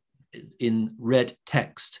in red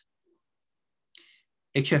text.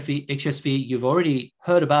 HSV you've already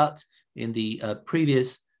heard about in the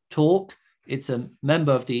previous talk. It's a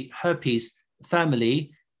member of the herpes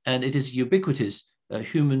family, and it is ubiquitous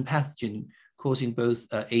human pathogen causing both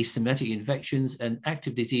asymmetric infections and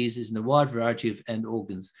active diseases in a wide variety of end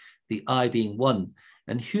organs, the eye being one.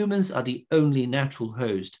 And humans are the only natural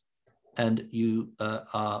host. And you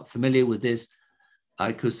are familiar with this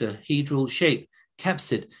icosahedral shape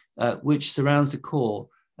capsid, which surrounds the core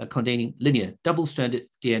containing linear double-stranded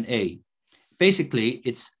DNA. Basically,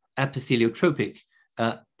 it's epitheliotropic,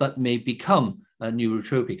 but may become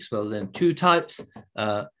neurotropic as well. Then two types,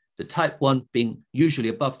 the type 1 being usually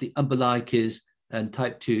above the umbilicus, and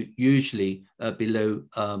type 2 usually below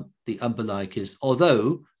the umbilicus,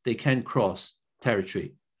 although they can cross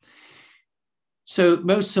territory. So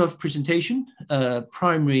most of presentation,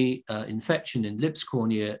 primary infection in lips,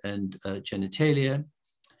 cornea, and genitalia.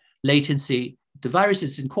 Latency, the virus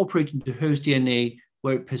is incorporated into host DNA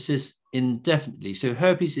where it persists indefinitely. So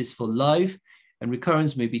herpes is for life, and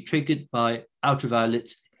recurrence may be triggered by ultraviolet,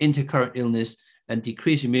 intercurrent illness, and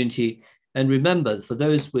decreased immunity. And remember, for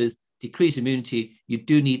those with decreased immunity, you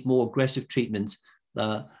do need more aggressive treatment.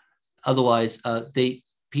 Otherwise,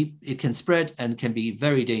 it can spread and can be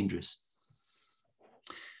very dangerous.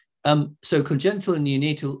 So congenital and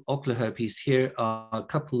neonatal ocular herpes, here are a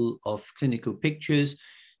couple of clinical pictures.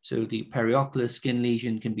 So the periocular skin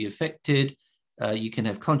lesion can be affected. You can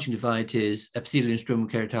have conjunctivitis, epithelial and stromal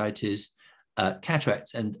keratitis,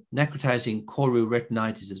 cataracts, and necrotizing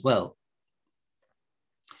chorioretinitis as well.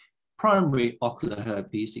 primary ocular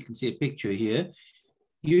herpes, you can see a picture here,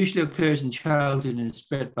 usually occurs in childhood and is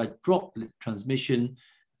spread by droplet transmission.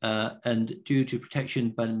 And due to protection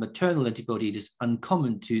by the maternal antibody, it is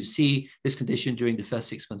uncommon to see this condition during the first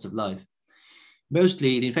 6 months of life.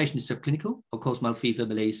 Mostly, the infection is subclinical, or cause mild fever,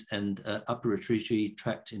 malaise, and upper respiratory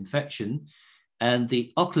tract infection. And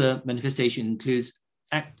the ocular manifestation includes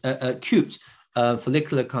acute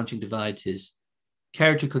follicular conjunctivitis,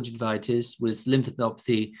 keratoconjunctivitis with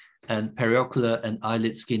lymphadenopathy, and periocular and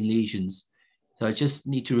eyelid skin lesions. So I just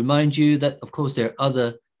need to remind you that, of course, there are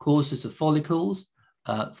other causes of follicles.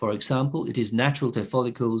 For example, it is natural to have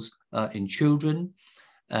follicles in children.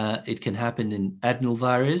 It can happen in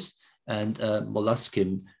adenovirus and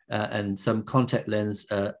molluscum and some contact lens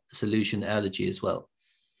solution allergy as well.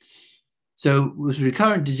 So with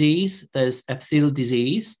recurrent disease, there's epithelial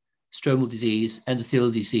disease, stromal disease,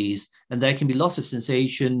 endothelial disease, and there can be loss of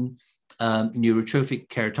sensation, neurotrophic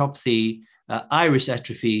keratopathy, iris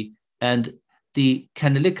atrophy, and the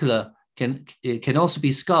canalicular can also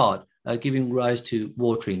be scarred, giving rise to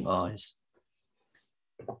watering eyes.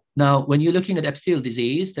 Now, when you're looking at epithelial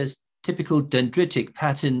disease, there's typical dendritic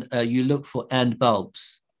pattern. You look for end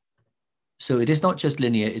bulbs. So it is not just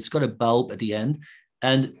linear, it's got a bulb at the end.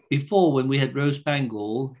 And before, when we had rose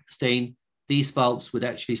Bengal stain, these bulbs would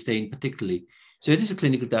actually stain particularly. So it is a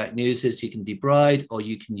clinical diagnosis. You can debride or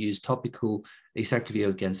you can use topical acyclovir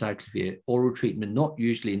or ganciclovir, oral treatment not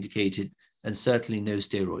usually indicated, and certainly no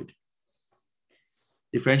steroid.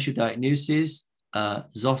 Differential diagnosis,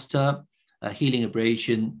 zoster, healing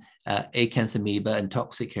abrasion, acanthamoeba, and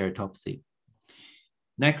toxic keratopathy.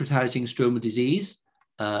 Necrotizing stromal disease,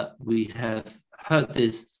 we have heard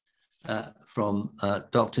this from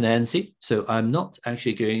Dr. Nancy, so I'm not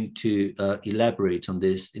actually going to elaborate on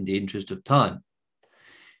this in the interest of time.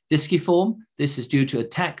 Disciform, this is due to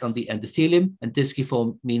attack on the endothelium, and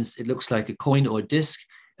disciform means it looks like a coin or a disc,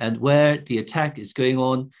 and where the attack is going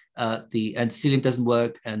on, the endothelium doesn't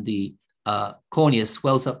work and the cornea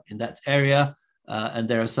swells up in that area, and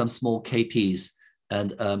there are some small KPs,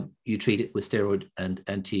 and you treat it with steroid and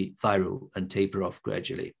antiviral and taper off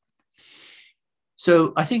gradually.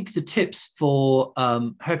 So I think the tips for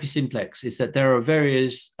herpes simplex is that there are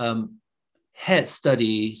various head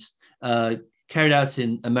studies carried out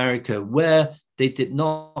in America where they did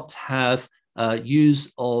not have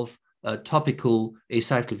use of topical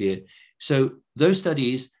acyclovir. So those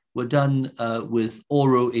studies were done with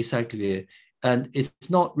oral acyclovir, and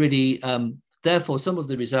it's not really, therefore some of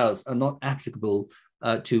the results are not applicable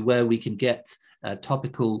to where we can get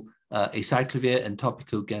topical acyclovir and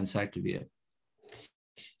topical ganciclovir.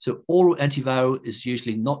 So oral antiviral is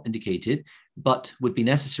usually not indicated, but would be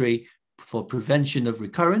necessary for prevention of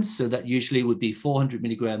recurrence. So that usually would be 400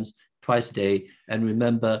 milligrams twice a day. And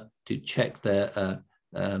remember to check their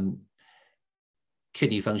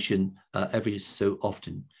kidney function every so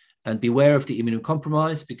often. And beware of the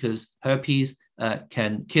immunocompromised, because herpes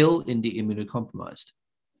can kill in the immunocompromised.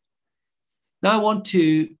 Now I want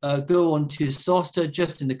to go on to zoster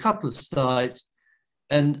just in a couple of slides.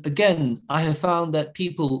 And again, I have found that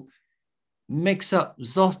people mix up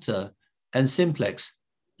zoster and simplex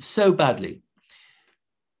so badly.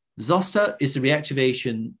 Zoster is the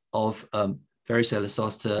reactivation of varicella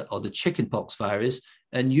zoster or the chickenpox virus,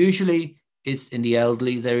 and usually it's in the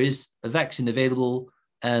elderly. There is a vaccine available,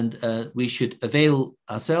 and we should avail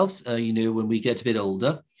ourselves, when we get a bit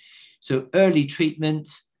older. So early treatment,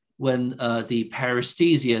 when the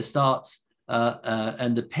paresthesia starts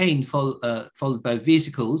and the pain followed by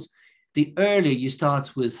vesicles, the earlier you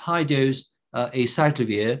start with high dose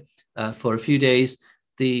acyclovir for a few days,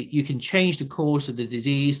 you can change the course of the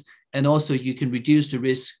disease, and also you can reduce the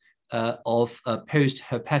risk of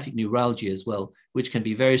post-herpetic neuralgia as well, which can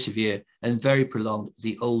be very severe and very prolonged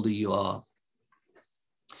the older you are.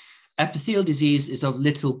 Epithelial disease is of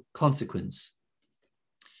little consequence.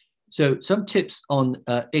 So some tips on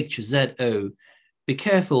HZO. Be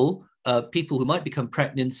careful, people who might become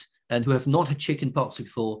pregnant and who have not had chickenpox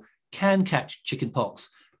before can catch chickenpox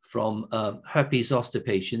from herpes zoster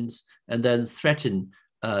patients and then threaten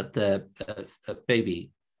their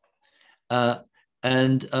baby.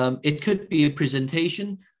 And it could be a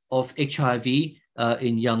presentation of HIV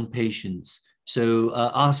in young patients. So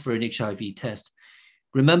ask for an HIV test.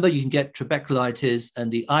 Remember, you can get trabeculitis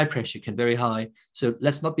and the eye pressure can be very high. So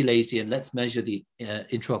let's not be lazy and let's measure the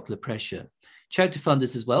intraocular pressure. Check the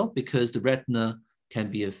fundus as well, because the retina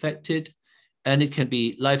can be affected and it can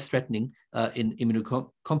be life-threatening in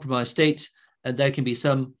immunocompromised states. And there can be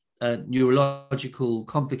some neurological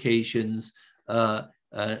complications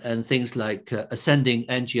and things like ascending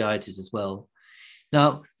angiitis as well.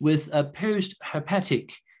 Now, with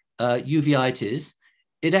post-herpetic uveitis,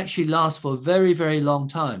 it actually lasts for a very, very long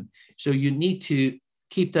time. So you need to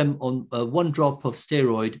keep them on 1 drop of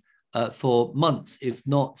steroid for months, if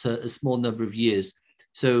not a small number of years.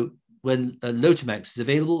 So when Lotemax is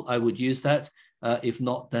available, I would use that. If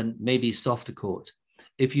not, then maybe Softacort.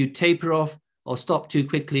 If you taper off or stop too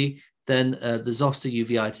quickly, then the zoster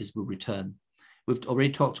uveitis will return. We've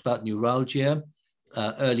already talked about neuralgia.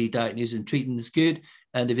 Early diagnosis and treatment is good.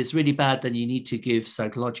 And if it's really bad, then you need to give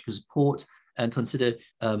psychological support and consider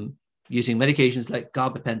using medications like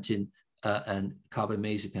gabapentin and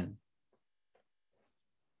carbamazepine.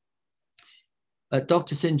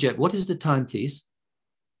 Dr. Sinjep, what is the time, please?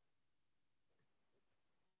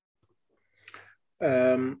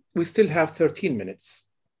 We still have 13 minutes.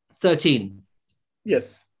 13?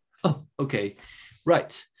 Yes. Oh, okay.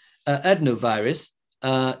 Right. Adenovirus,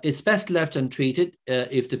 it's best left untreated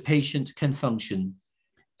if the patient can function.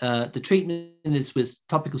 The treatment is with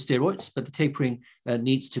topical steroids, but the tapering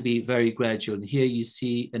needs to be very gradual. And here you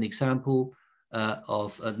see an example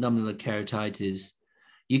of nominal keratitis.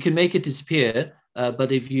 You can make it disappear,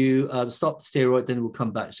 but if you stop the steroid, then it will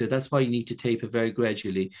come back. So that's why you need to taper very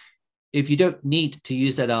gradually. If you don't need to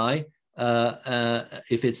use that eye,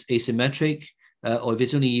 if it's asymmetric or if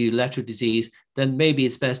it's only unilateral disease, then maybe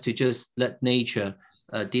it's best to just let nature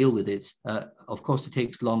deal with it. Of course, it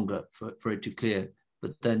takes longer for it to clear,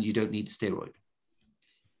 but then you don't need a steroid.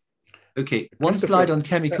 Okay, one slide on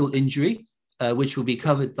chemical injury, which will be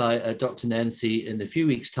covered by Dr. Nancy in a few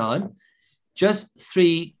weeks' time. Just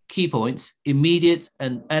 3 key points: immediate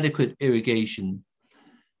and adequate irrigation.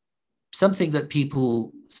 Something that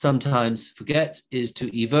people sometimes forget is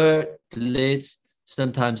to evert the lids,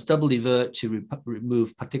 sometimes double evert to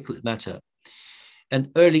remove particulate matter.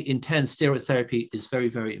 And early intense steroid therapy is very,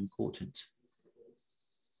 very important.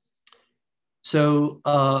 So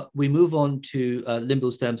we move on to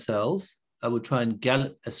limbal stem cells. I will try and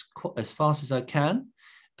gallop as fast as I can.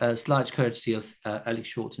 Slight courtesy of Alex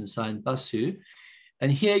Short and Sain Basu.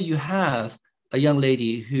 And here you have a young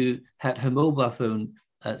lady who had her mobile phone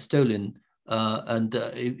stolen,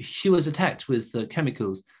 and she was attacked with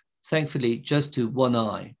chemicals, thankfully just to one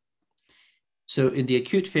eye. So in the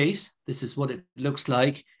acute phase, this is what it looks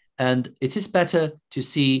like. And it is better to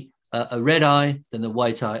see a red eye than a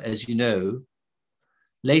white eye, as you know.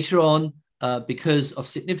 Later on, because of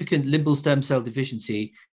significant limbal stem cell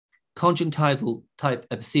deficiency, conjunctival type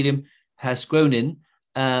epithelium has grown in,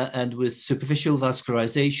 and with superficial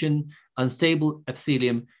vascularization, unstable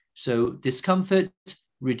epithelium, so discomfort,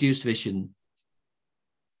 reduced vision.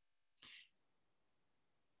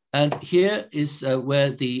 And here is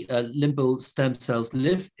where the limbal stem cells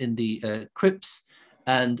live in the crypts,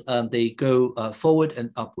 and they go forward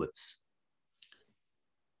and upwards.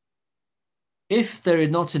 If there are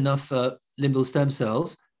not enough limbal stem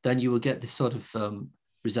cells, then you will get this sort of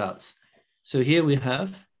results. So here we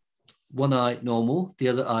have one eye normal, the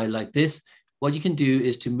other eye like this. What you can do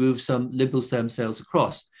is to move some limbal stem cells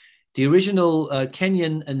across. The original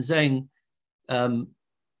Kenyan and Zheng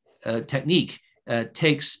technique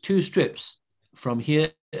takes 2 strips from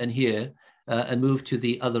here and move to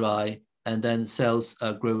the other eye, and then cells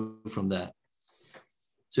grow from there.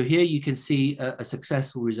 So here you can see a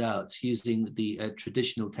successful result using the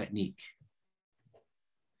traditional technique.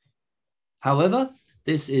 However,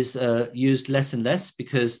 this is used less and less,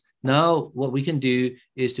 because now what we can do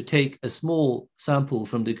is to take a small sample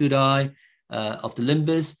from the good eye of the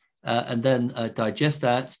limbus and then digest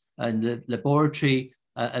that in the laboratory,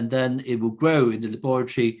 and then it will grow in the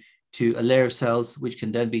laboratory to a layer of cells which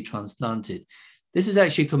can then be transplanted. This is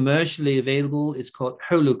actually commercially available. It's called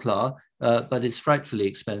Holoclar, but it's frightfully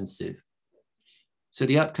expensive. So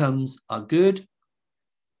the outcomes are good.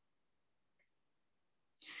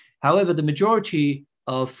 However, the majority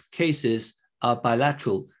of cases are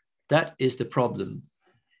bilateral. That is the problem.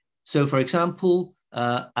 So for example,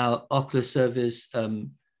 our ocular surface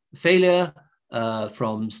failure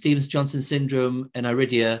from Stevens-Johnson syndrome,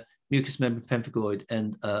 aniridia, mucous membrane pemphigoid,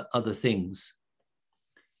 and other things.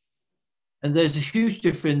 And there's a huge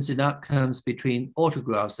difference in outcomes between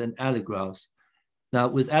autografts and allografts. Now,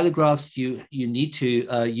 with allografts, you need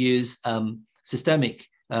to use systemic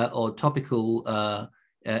or topical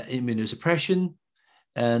immunosuppression,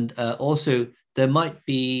 and also there might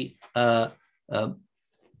be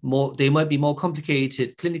more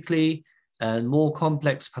complicated clinically and more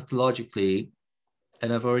complex pathologically.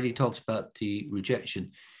 And I've already talked about the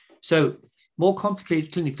rejection. So more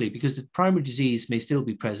complicated clinically because the primary disease may still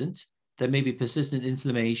be present. There may be persistent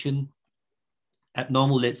inflammation,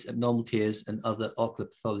 abnormal lids, abnormal tears, and other ocular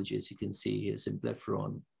pathologies. You can see here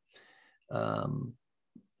symblepharon,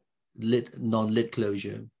 non-lid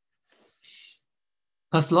closure.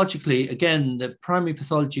 Pathologically, again, the primary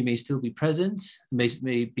pathology may still be present,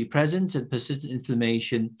 may be present and persistent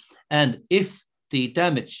inflammation. And if the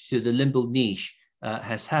damage to the limbal niche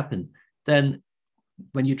has happened, then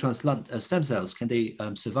when you transplant stem cells, can they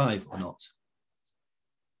survive or not?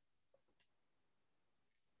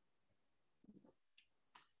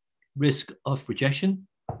 Risk of rejection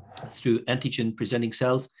through antigen-presenting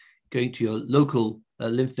cells going to your local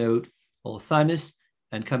lymph node or thymus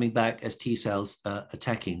and coming back as T cells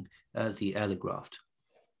attacking the allograft.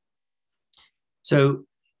 So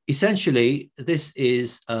essentially, this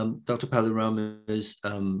is Dr. Palermo's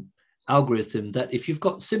algorithm that if you've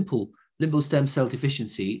got simple limbal stem cell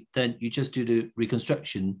deficiency, then you just do the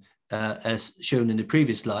reconstruction as shown in the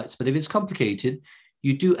previous slides. But if it's complicated,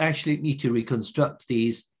 you do actually need to reconstruct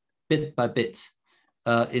these bit by bit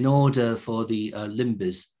in order for the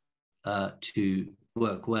limbus to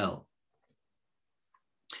work well.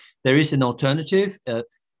 There is an alternative.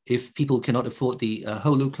 If people cannot afford the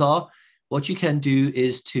holoclar, what you can do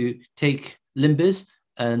is to take limbus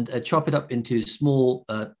and chop it up into small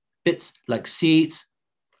bits like seeds.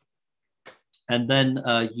 And then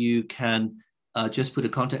you can just put a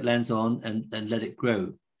contact lens on and let it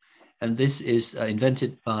grow. And this is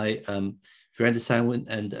invented by Virendra Sangwan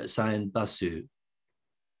and Sayan Basu.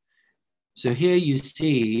 So here you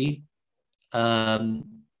see a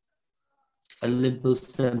limbal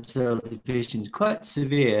stem cell deficiency, quite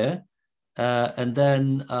severe, and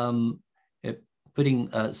then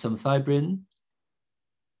putting some fibrin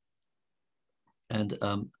and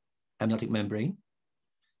amniotic membrane.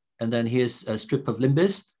 And then here's a strip of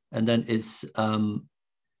limbus, and then it's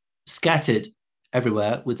scattered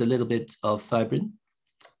everywhere with a little bit of fibrin.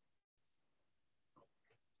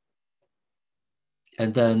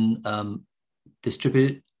 And then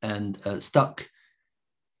distributed and stuck.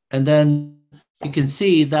 And then you can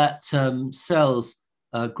see that cells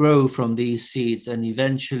grow from these seeds and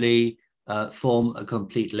eventually form a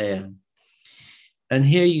complete layer. And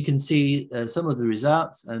here you can see some of the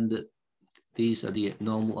results, and these are the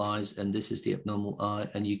abnormal eyes, and this is the abnormal eye.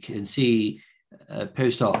 And you can see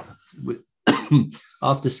post-op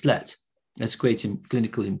after SLET, that's great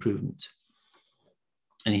clinical improvement.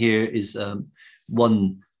 And here is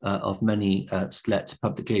one of many SLET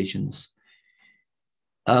publications.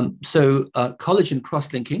 So collagen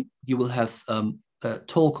cross-linking, you will have a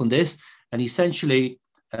talk on this. And essentially,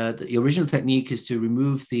 the original technique is to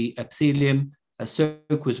remove the epithelium,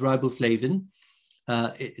 soak with riboflavin.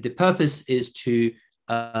 The purpose is to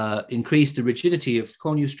increase the rigidity of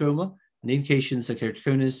corneal stroma, and the indications are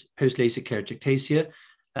keratoconus, post-LASIK keratoctasia,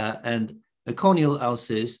 and the corneal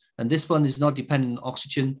ulcers. And this one is not dependent on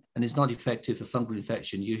oxygen and is not effective for fungal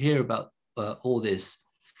infection. You hear about all this.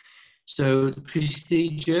 So the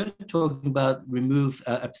procedure, talking about remove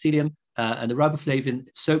epithelium, and the riboflavin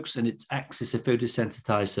soaks and it acts as a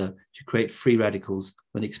photosensitizer to create free radicals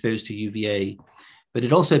when exposed to UVA. But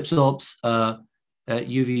it also absorbs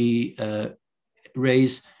UV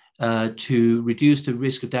rays to reduce the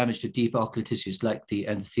risk of damage to deeper ocular tissues like the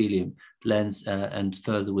endothelium, lens, and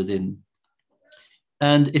further within.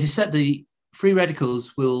 And it is said the free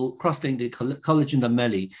radicals will cross-link the collagen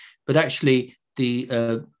lamellae, but actually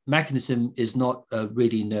the mechanism is not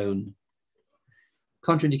really known.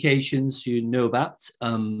 Contraindications you know about,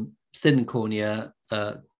 thin cornea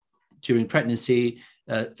during pregnancy,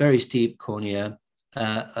 very steep cornea.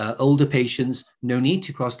 Older patients, no need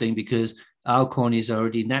to cross-link because our corneas are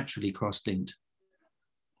already naturally cross-linked.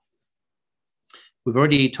 We've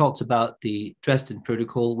already talked about the Dresden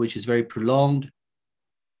protocol, which is very prolonged.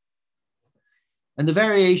 And the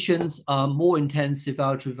variations are more intensive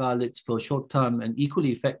ultraviolets for short term and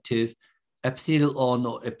equally effective, epithelial on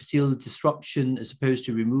or epithelial disruption as opposed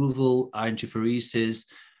to removal, iontophoresis,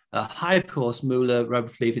 hyperosmolar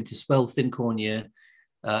riboflavin to swell thin cornea,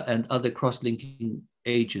 and other cross-linking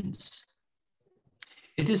agents.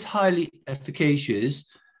 It is highly efficacious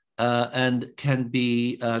and can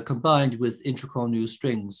be combined with intracorneal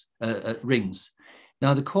rings.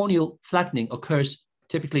 Now, the corneal flattening occurs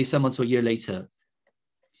typically some months or a year later.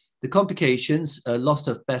 The complications, loss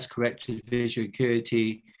of best corrected visual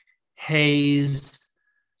acuity, haze,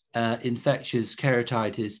 infectious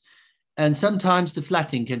keratitis, and sometimes the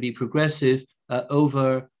flattening can be progressive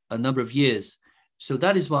over a number of years. So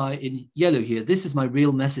that is why in yellow here, this is my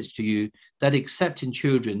real message to you, that except in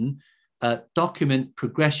children, document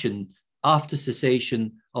progression after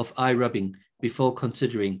cessation of eye rubbing before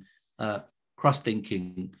considering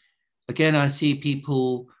cross-linking. Again, I see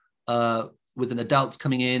people with an adult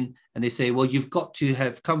coming in and they say, well, you've got to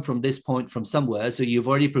have come from this point from somewhere. So you've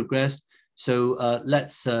already progressed. So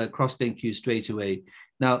let's cross-link you straight away.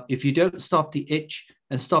 Now, if you don't stop the itch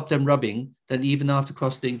and stop them rubbing, then even after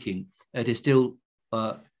cross-linking, it is still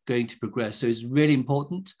going to progress. So it's really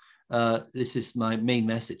important. This is my main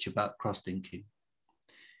message about cross-linking.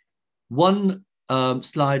 One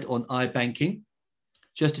slide on eye banking,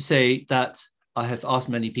 just to say that I have asked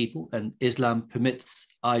many people, and Islam permits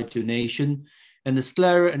eye donation, and the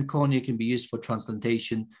sclera and cornea can be used for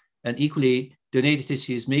transplantation, and equally, donated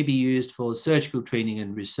tissues may be used for surgical training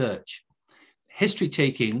and research. History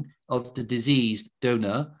taking of the deceased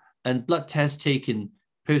donor and blood tests taken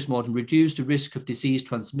post-mortem reduce the risk of disease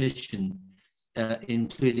transmission,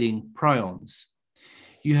 including prions.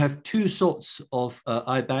 You have two sorts of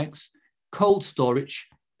eye banks. Cold storage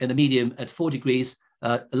in a medium at 4 degrees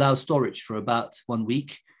allows storage for about 1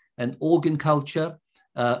 week, and organ culture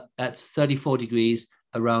at 34 degrees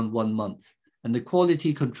around 1 month. And the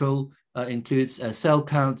quality control includes a cell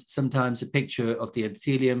count, sometimes a picture of the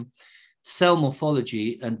endothelium, cell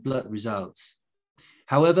morphology, and blood results.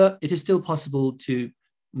 However, it is still possible to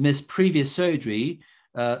miss previous surgery,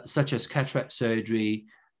 such as cataract surgery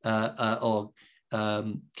or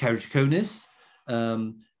keratoconus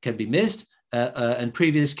can be missed, and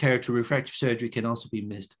previous keratorefractive surgery can also be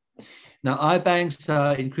missed. Now, eye banks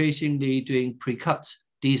are increasingly doing pre-cut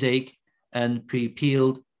DZAIC and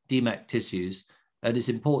pre-peeled DMAC tissues, and it's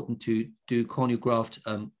important to do corneal graft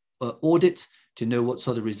audit to know what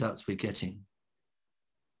sort of results we're getting.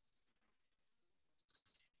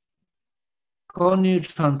 Corneal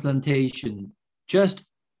transplantation, just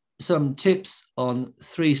some tips on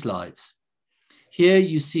 3 slides. Here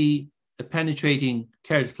you see a penetrating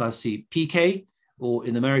keratoplasty PK, or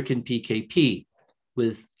in American PKP,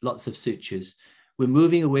 with lots of sutures. We're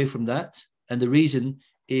moving away from that, and the reason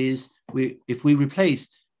is if we replace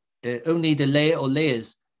only the layer or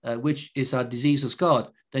layers which is our disease or scarred,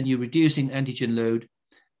 then you're reducing antigen load.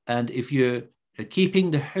 And if you're keeping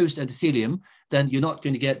the host endothelium, then you're not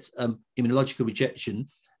going to get immunological rejection.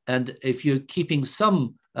 And if you're keeping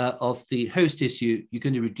some of the host tissue, you're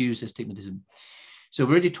going to reduce astigmatism. So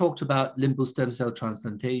we've already talked about limbal stem cell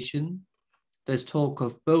transplantation. There's talk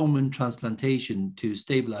of bone transplantation to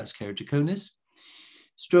stabilize keratoconus.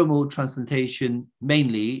 Stromal transplantation,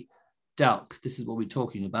 mainly DALC. This is what we're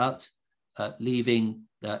talking about, leaving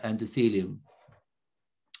the endothelium.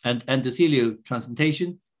 And endothelial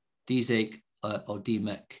transplantation, DZAIC or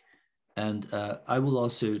DMAC. And I will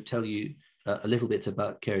also tell you a little bit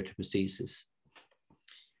about keratoprosthesis.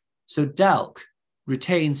 So DALC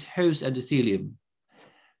retains host endothelium.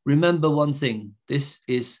 Remember one thing, this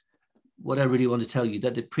is what I really want to tell you,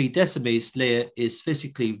 that the predecimase layer is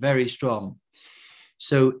physically very strong.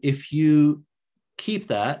 So if you keep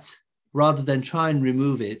that, rather than try and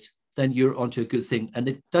remove it, then you're onto a good thing. And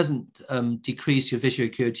it doesn't decrease your visual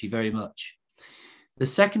acuity very much. The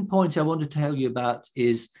second point I want to tell you about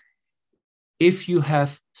is if you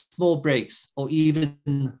have small breaks or even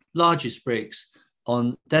largest breaks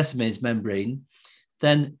on decimase membrane,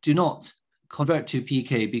 then do not convert to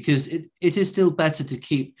PK, because it is still better to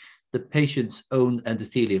keep the patient's own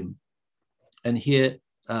endothelium. And here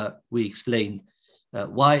we explain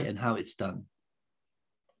why and how it's done.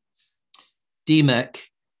 DMAC,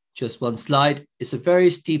 just one slide, is a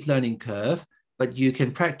very steep learning curve, but you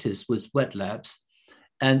can practice with wet labs,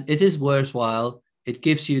 and it is worthwhile. It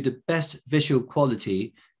gives you the best visual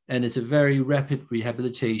quality, and it's a very rapid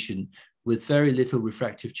rehabilitation with very little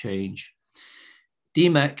refractive change.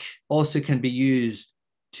 DMAC also can be used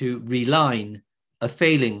to reline a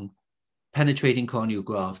failing penetrating corneal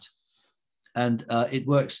graft, and it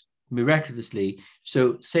works miraculously.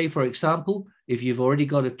 So say, for example, if you've already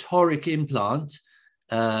got a toric implant,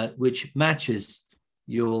 which matches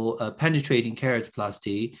your penetrating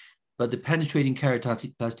keratoplasty, but the penetrating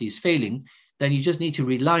keratoplasty is failing, then you just need to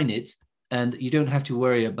reline it, and you don't have to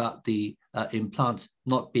worry about the implant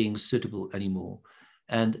not being suitable anymore.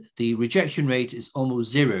 And the rejection rate is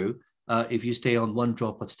almost 0 if you stay on 1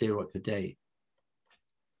 drop of steroid per day.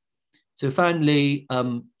 So finally,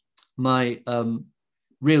 my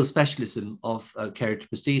real specialism of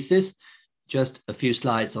keratoprosthesis, just a few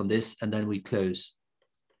slides on this, and then we close.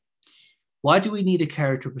 Why do we need a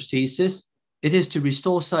keratoprosthesis? It is to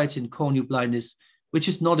restore sight in corneal blindness, which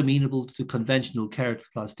is not amenable to conventional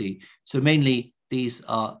keratoplasty. So mainly these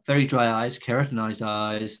are very dry eyes, keratinized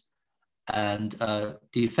eyes, and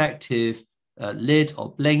defective lid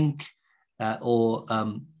or blink, or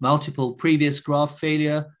multiple previous graft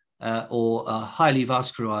failure, or a highly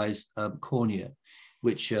vascularized cornea,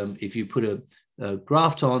 which if you put a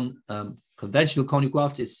graft on, conventional corneal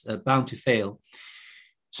graft, is bound to fail.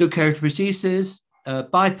 So keratoprosthesis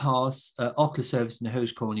bypass ocular surface in the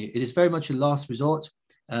host cornea. It is very much a last resort,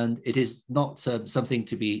 and it is not something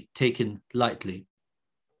to be taken lightly.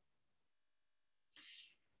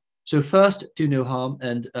 So first, do no harm,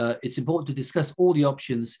 and it's important to discuss all the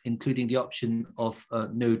options, including the option of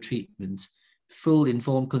no treatment. Full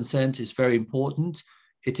informed consent is very important.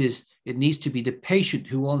 It needs to be the patient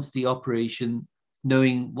who wants the operation,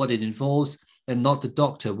 knowing what it involves, and not the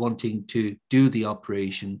doctor wanting to do the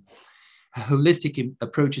operation. A holistic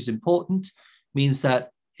approach is important, means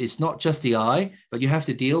that it's not just the eye, but you have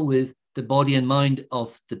to deal with the body and mind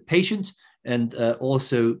of the patient, and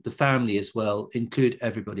also the family as well, include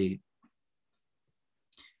everybody.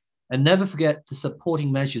 And never forget the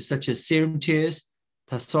supporting measures such as serum tears,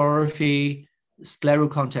 tassorrhaphy,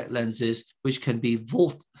 sclerocontact lenses, which can be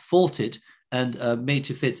vaulted and made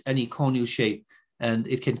to fit any corneal shape. And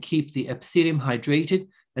it can keep the epithelium hydrated.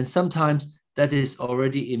 And sometimes that is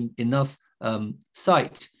already enough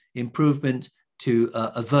sight improvement to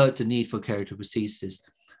avert the need for keratoprosthesis.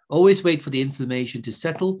 Always wait for the inflammation to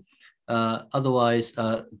settle. Otherwise,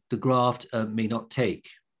 the graft may not take.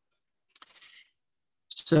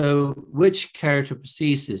 So which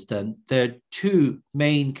keratoprosthesis then? There are two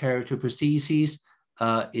main keratoprostheses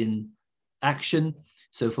in action.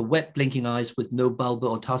 So for wet blinking eyes with no bulbar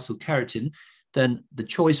or tarsal keratin, then the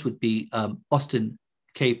choice would be Boston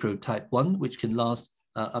K-Pro type 1, which can last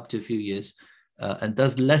up to a few years and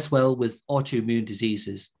does less well with autoimmune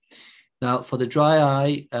diseases. Now, for the dry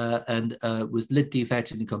eye and with lid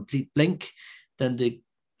defect and complete blink, then the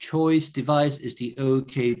choice device is the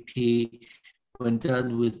OKP when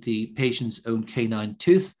done with the patient's own canine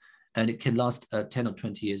tooth, and it can last 10 or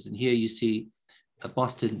 20 years. And here you see a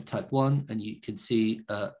Boston type 1, and you can see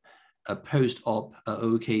a post-op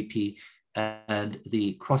OKP and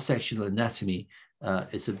the cross-sectional anatomy.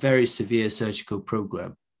 It's a very severe surgical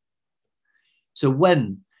program. So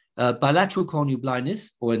when bilateral corneal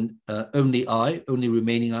blindness, or an only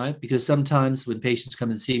remaining eye, because sometimes when patients come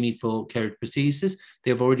and see me for keratoprosthesis,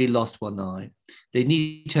 they've already lost one eye. They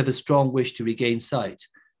need to have a strong wish to regain sight.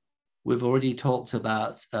 We've already talked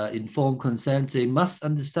about informed consent. They must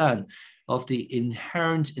understand of the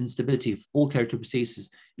inherent instability of all keratoprosthesis.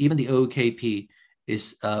 Even the OKP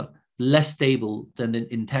is less stable than an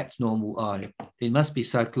intact normal eye. They must be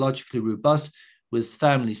psychologically robust with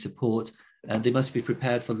family support, and they must be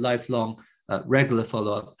prepared for lifelong regular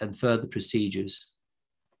follow-up and further procedures.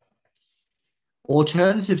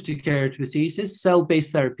 Alternatives to keratoprosthesis,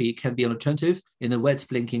 cell-based therapy can be an alternative in a wet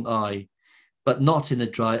blinking eye, but not in a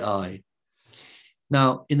dry eye.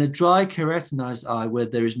 Now, in a dry keratinized eye where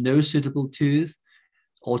there is no suitable tooth,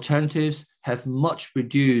 alternatives have much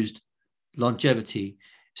reduced longevity.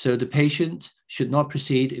 So the patient should not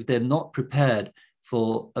proceed if they're not prepared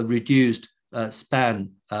for a reduced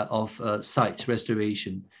span of sight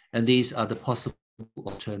restoration. And these are the possible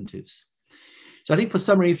alternatives. So I think for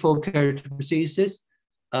summary for keratoprosthesis,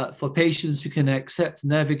 for patients who can accept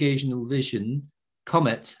navigational vision,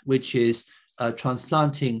 COMET, which is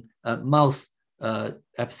transplanting mouth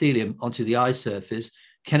epithelium onto the eye surface,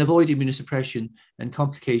 can avoid immunosuppression and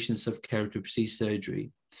complications of keratoprosthesis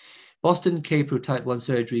surgery. Boston K-Pro type 1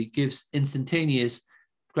 surgery gives instantaneous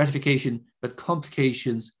gratification, but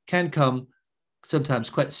complications can come sometimes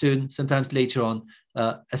quite soon, sometimes later on,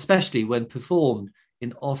 especially when performed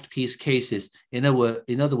in oft-piece cases. In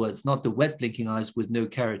other words, not the wet blinking eyes with no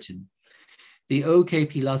keratin. The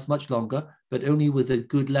OKP lasts much longer, but only with a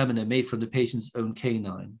good lamina made from the patient's own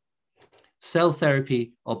canine. Cell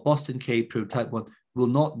therapy or Boston K-Pro type 1 will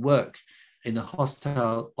not work in a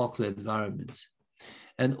hostile ocular environment.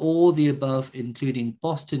 And all the above, including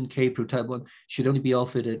Boston K-Pro type 1, should only be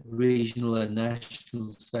offered at regional and national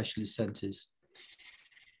specialist centers.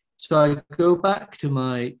 So I go back to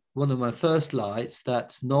one of my first slides,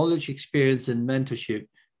 that knowledge, experience, and mentorship,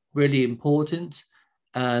 really important.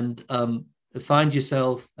 And find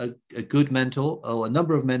yourself a good mentor or a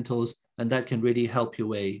number of mentors, and that can really help your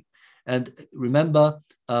way. And remember,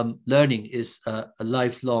 learning is a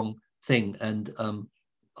lifelong thing. And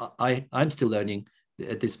I'm still learning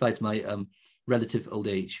despite my relative old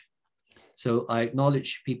age. So I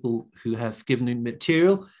acknowledge people who have given me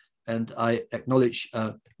material, and I acknowledge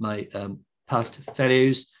my past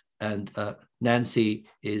fellows, and Nancy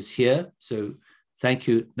is here. So thank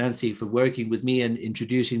you, Nancy, for working with me and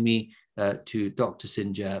introducing me to Dr.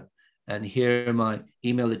 Sinjab. And here are my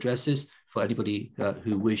email addresses for anybody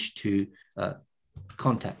who wish to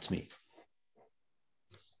contact me.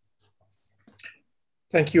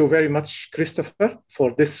 Thank you very much, Christopher,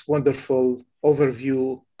 for this wonderful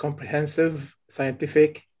overview, comprehensive,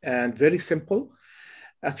 scientific, and very simple.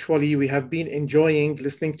 Actually, we have been enjoying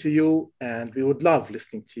listening to you, and we would love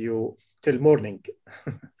listening to you till morning.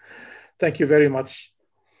 Thank you very much.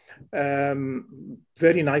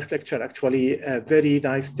 Very nice lecture, actually. Very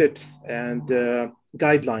nice tips and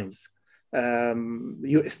guidelines.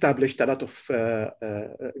 You established a lot of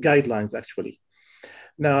guidelines, actually.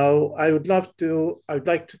 Now, I would like to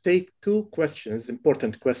take two questions,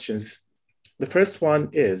 important questions. The first one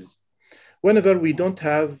is, whenever we don't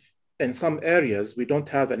have, in some areas, we don't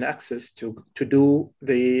have an access to do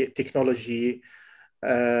the technology,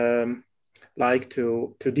 like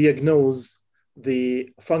to diagnose the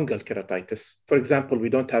fungal keratitis. For example, we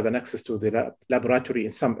don't have an access to the laboratory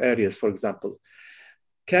in some areas, for example.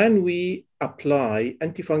 Can we apply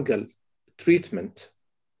antifungal treatment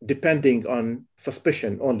depending on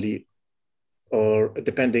suspicion only, or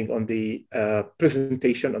depending on the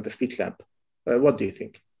presentation of the slit lamp? What do you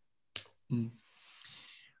think?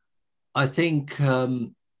 I think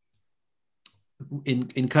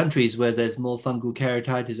in countries where there's more fungal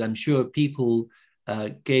keratitis, I'm sure people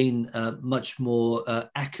gain much more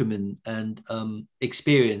acumen and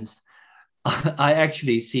experience. I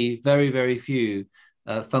actually see very, very few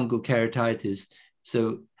fungal keratitis.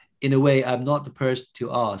 So in a way, I'm not the person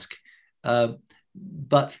to ask.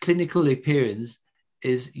 But clinical experience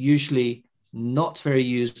is usually not very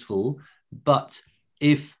useful. But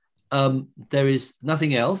if there is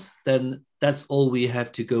nothing else, then that's all we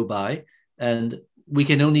have to go by. And we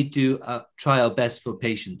can only try our best for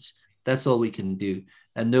patients. That's all we can do.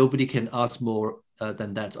 And nobody can ask more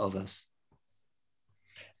than that of us.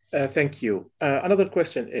 Thank you. Another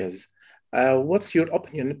question is, what's your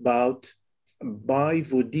opinion about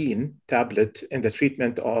bivodine tablet in the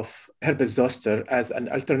treatment of herpes zoster as an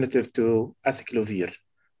alternative to acyclovir?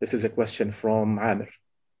 This is a question from Amir.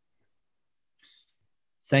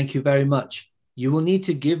 Thank you very much. You will need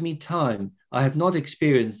to give me time. I have not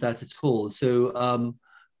experienced that at all. So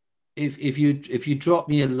if you drop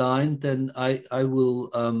me a line, then I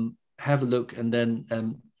will have a look and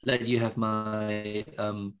then let you have my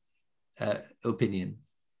opinion.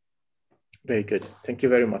 Very good. Thank you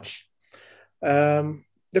very much.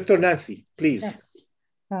 Dr. Nancy, please.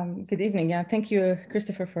 Yeah. Good evening. Yeah, thank you,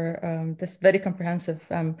 Christopher, for this very comprehensive.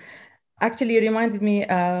 Actually, you reminded me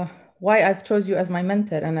why I've chose you as my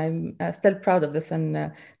mentor, and I'm still proud of this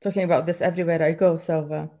and talking about this everywhere I go.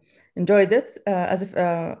 So enjoyed it as if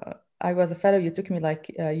I was a fellow. You took me like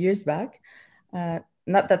years back.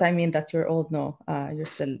 Not that I mean that you're old. No, you're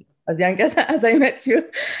still as young as I met you.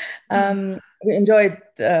 We enjoyed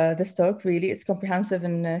this talk, really. It's comprehensive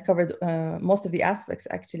and covered most of the aspects,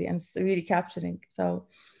 actually, and it's really capturing. So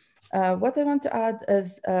what I want to add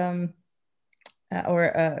is,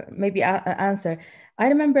 maybe answer. I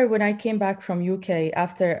remember when I came back from UK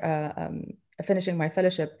after finishing my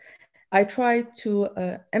fellowship, I tried to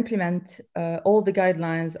implement all the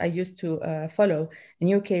guidelines I used to follow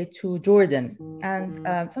in UK to Jordan.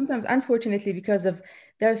 And sometimes, unfortunately, because of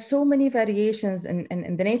there are so many variations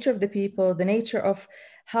in the nature of the people, the nature of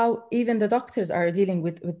how even the doctors are dealing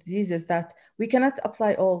with diseases, that we cannot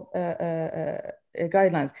apply all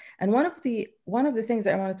guidelines. And one of the things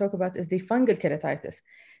that I want to talk about is the fungal keratitis.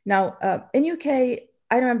 Now, in UK,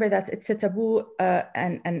 I remember that it's a taboo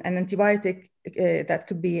and an antibiotic that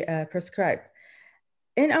could be prescribed.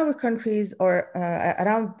 In our countries or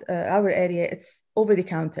around our area, it's over the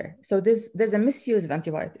counter. So there's a misuse of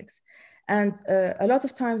antibiotics. And a lot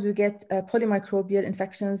of times we get polymicrobial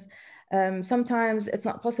infections. Sometimes it's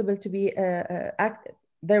not possible to be,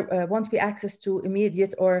 there won't be access to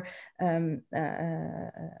immediate or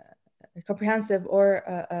comprehensive or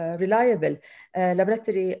reliable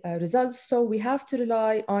laboratory results. So we have to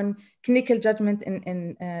rely on clinical judgment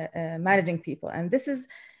in managing people. And this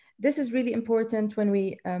is really important when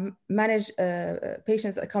we manage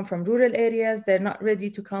patients that come from rural areas. They're not ready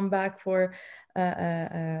to come back for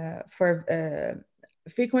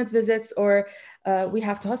frequent visits, or we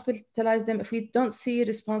have to hospitalize them. If we don't see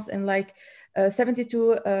response in like 70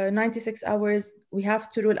 to 96 hours, we have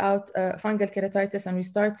to rule out fungal keratitis, and we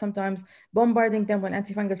start sometimes bombarding them with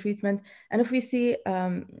antifungal treatment. And if we see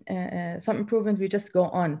some improvement, we just go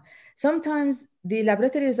on. Sometimes the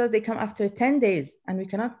laboratory results, they come after 10 days, and we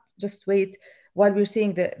cannot just wait while we're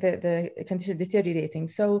seeing the condition deteriorating.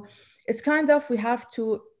 So it's kind of, we have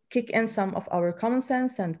to kick in some of our common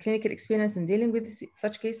sense and clinical experience in dealing with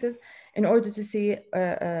such cases in order to see,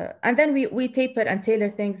 and then we taper and tailor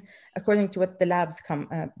things according to what the labs come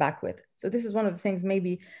back with. So this is one of the things,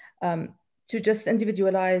 maybe to just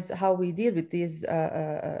individualize how we deal with these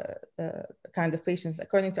kind of patients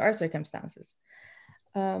according to our circumstances.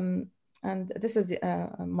 And this is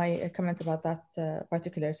my comment about that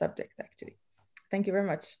particular subject, actually. Thank you very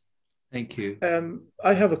much. Thank you.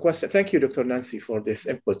 I have a question. Thank you, Dr. Nancy, for this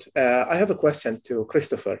input. I have a question to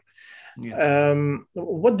Christopher. Yeah.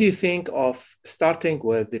 What do you think of starting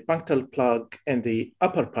with the punctal plug in the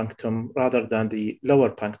upper punctum rather than the lower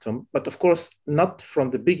punctum? But of course, not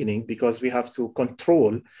from the beginning, because we have to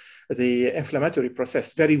control the inflammatory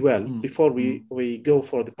process very well before we go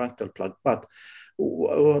for the punctal plug. But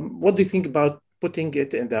what do you think about putting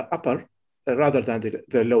it in the upper rather than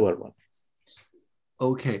the lower one?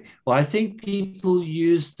 Okay. Well, I think people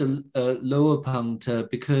use the lower puncta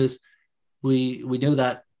because we know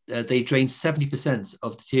that they drain 70%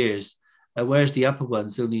 of the tears, whereas the upper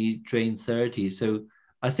ones only drain 30. So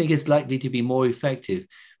I think it's likely to be more effective.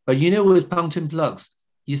 But you know, with punctum plugs,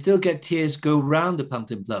 you still get tears go round the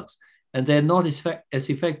punctum plugs, and they're not as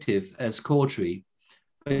effective as cautery.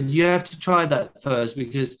 But you have to try that first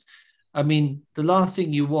because, I mean, the last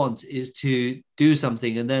thing you want is to do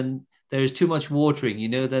something and then there is too much watering, you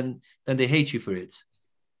know, then they hate you for it.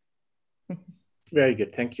 Very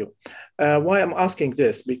good, thank you. Why I'm asking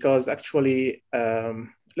this, because actually,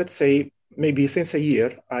 let's say maybe since a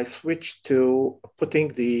year, I switched to putting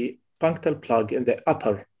the punctal plug in the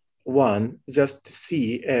upper one just to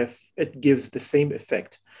see if it gives the same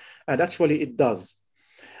effect. And actually it does.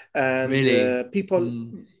 And really?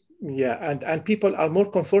 people, yeah, and people are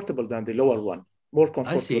more comfortable than the lower one, more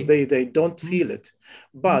comfortable. They don't feel it.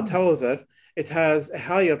 But however, it has a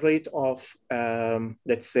higher rate of,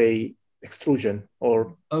 let's say, extrusion,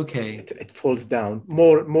 or it falls down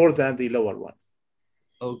more than the lower one.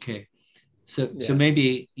 Okay. So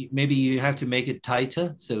maybe you have to make it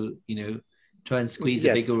tighter. So, you know, try and squeeze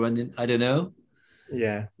a bigger one in. I don't know.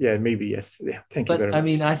 Yeah, maybe, yes. Yeah, thank you very much. But I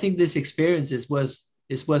mean, I think this experience is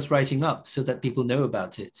worth writing up so that people know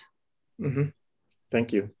about it.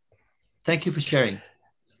 Thank you. Thank you for sharing.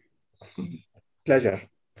 Pleasure.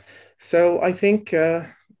 So I think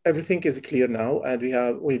everything is clear now, and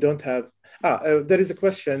we don't have. There is a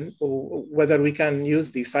question whether we can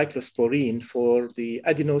use the cyclosporine for the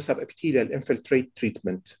adenosubepithelial infiltrate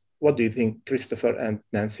treatment. What do you think, Christopher and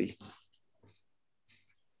Nancy?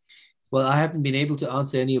 Well, I haven't been able to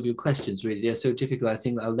answer any of your questions, really. They're so difficult. I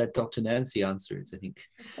think I'll let Dr. Nancy answer it, I think.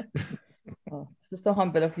 Oh, this is so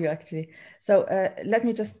humble of you, actually. So let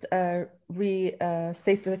me just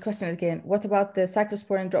restate the question again. What about the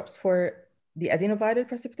cyclosporine drops for the adenoviral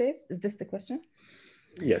precipitase? Is this the question?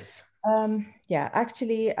 Yes. Yeah,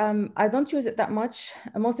 actually, I don't use it that much.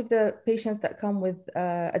 Most of the patients that come with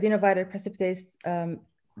adenoviral precipitase,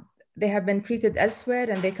 they have been treated elsewhere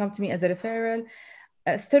and they come to me as a referral.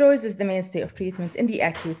 Steroids is the mainstay of treatment in the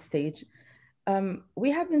acute stage. We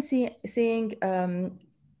have been seeing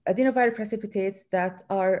adenoviral precipitates that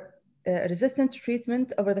are resistant to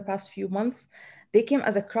treatment over the past few months. They came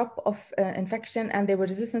as a crop of infection and they were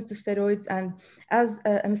resistant to steroids. And as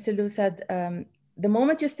Mr. Liu said, the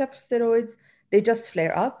moment you stop steroids, they just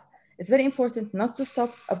flare up. It's very important not to stop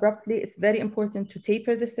abruptly. It's very important to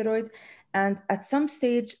taper the steroid. And at some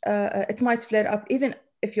stage, it might flare up even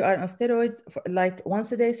if you are on steroids for like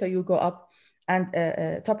once a day. So you go up and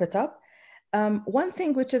top it up. One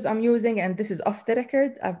thing which is I'm using, and this is off the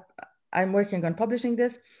record, I'm working on publishing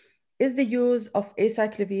this, is the use of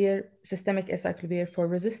acyclovir, systemic acyclovir for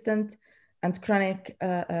resistant and chronic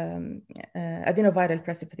adenoviral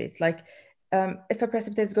precipitates. Like if a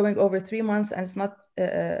precipitate is going over 3 months and it's not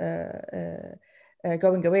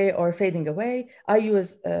going away or fading away, I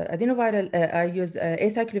use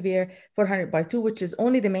acyclovir 400/2, which is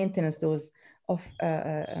only the maintenance dose of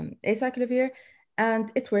acyclovir.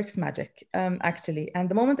 And it works magic, actually. And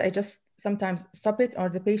the moment I just sometimes stop it or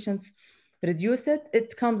the patients reduce it,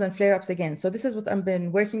 it comes and flare-ups again. So this is what I've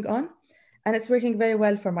been working on, and it's working very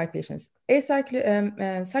well for my patients.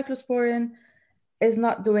 Cyclosporin is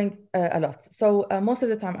not doing a lot. So most of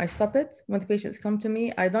the time I stop it when the patients come to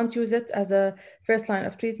me. I don't use it as a first line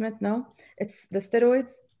of treatment, no. It's the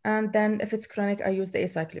steroids, and then if it's chronic, I use the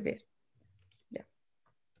acyclovir. Yeah.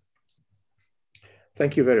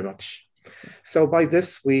 Thank you very much. So by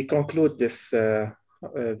this, we conclude this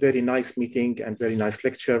very nice meeting and very nice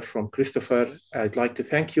lecture from Christopher. I'd like to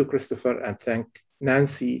thank you, Christopher, and thank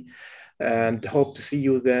Nancy, and hope to see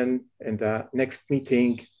you then in the next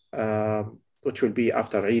meeting, which will be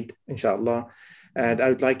after Eid, inshallah. And I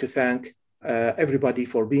would like to thank everybody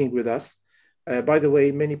for being with us. By the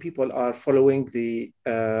way, many people are following the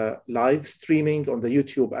live streaming on the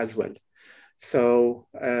YouTube as well. So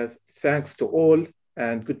thanks to all,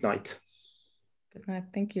 and good night. Good night.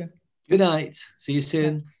 Thank you. Good night. See you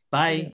soon. Bye.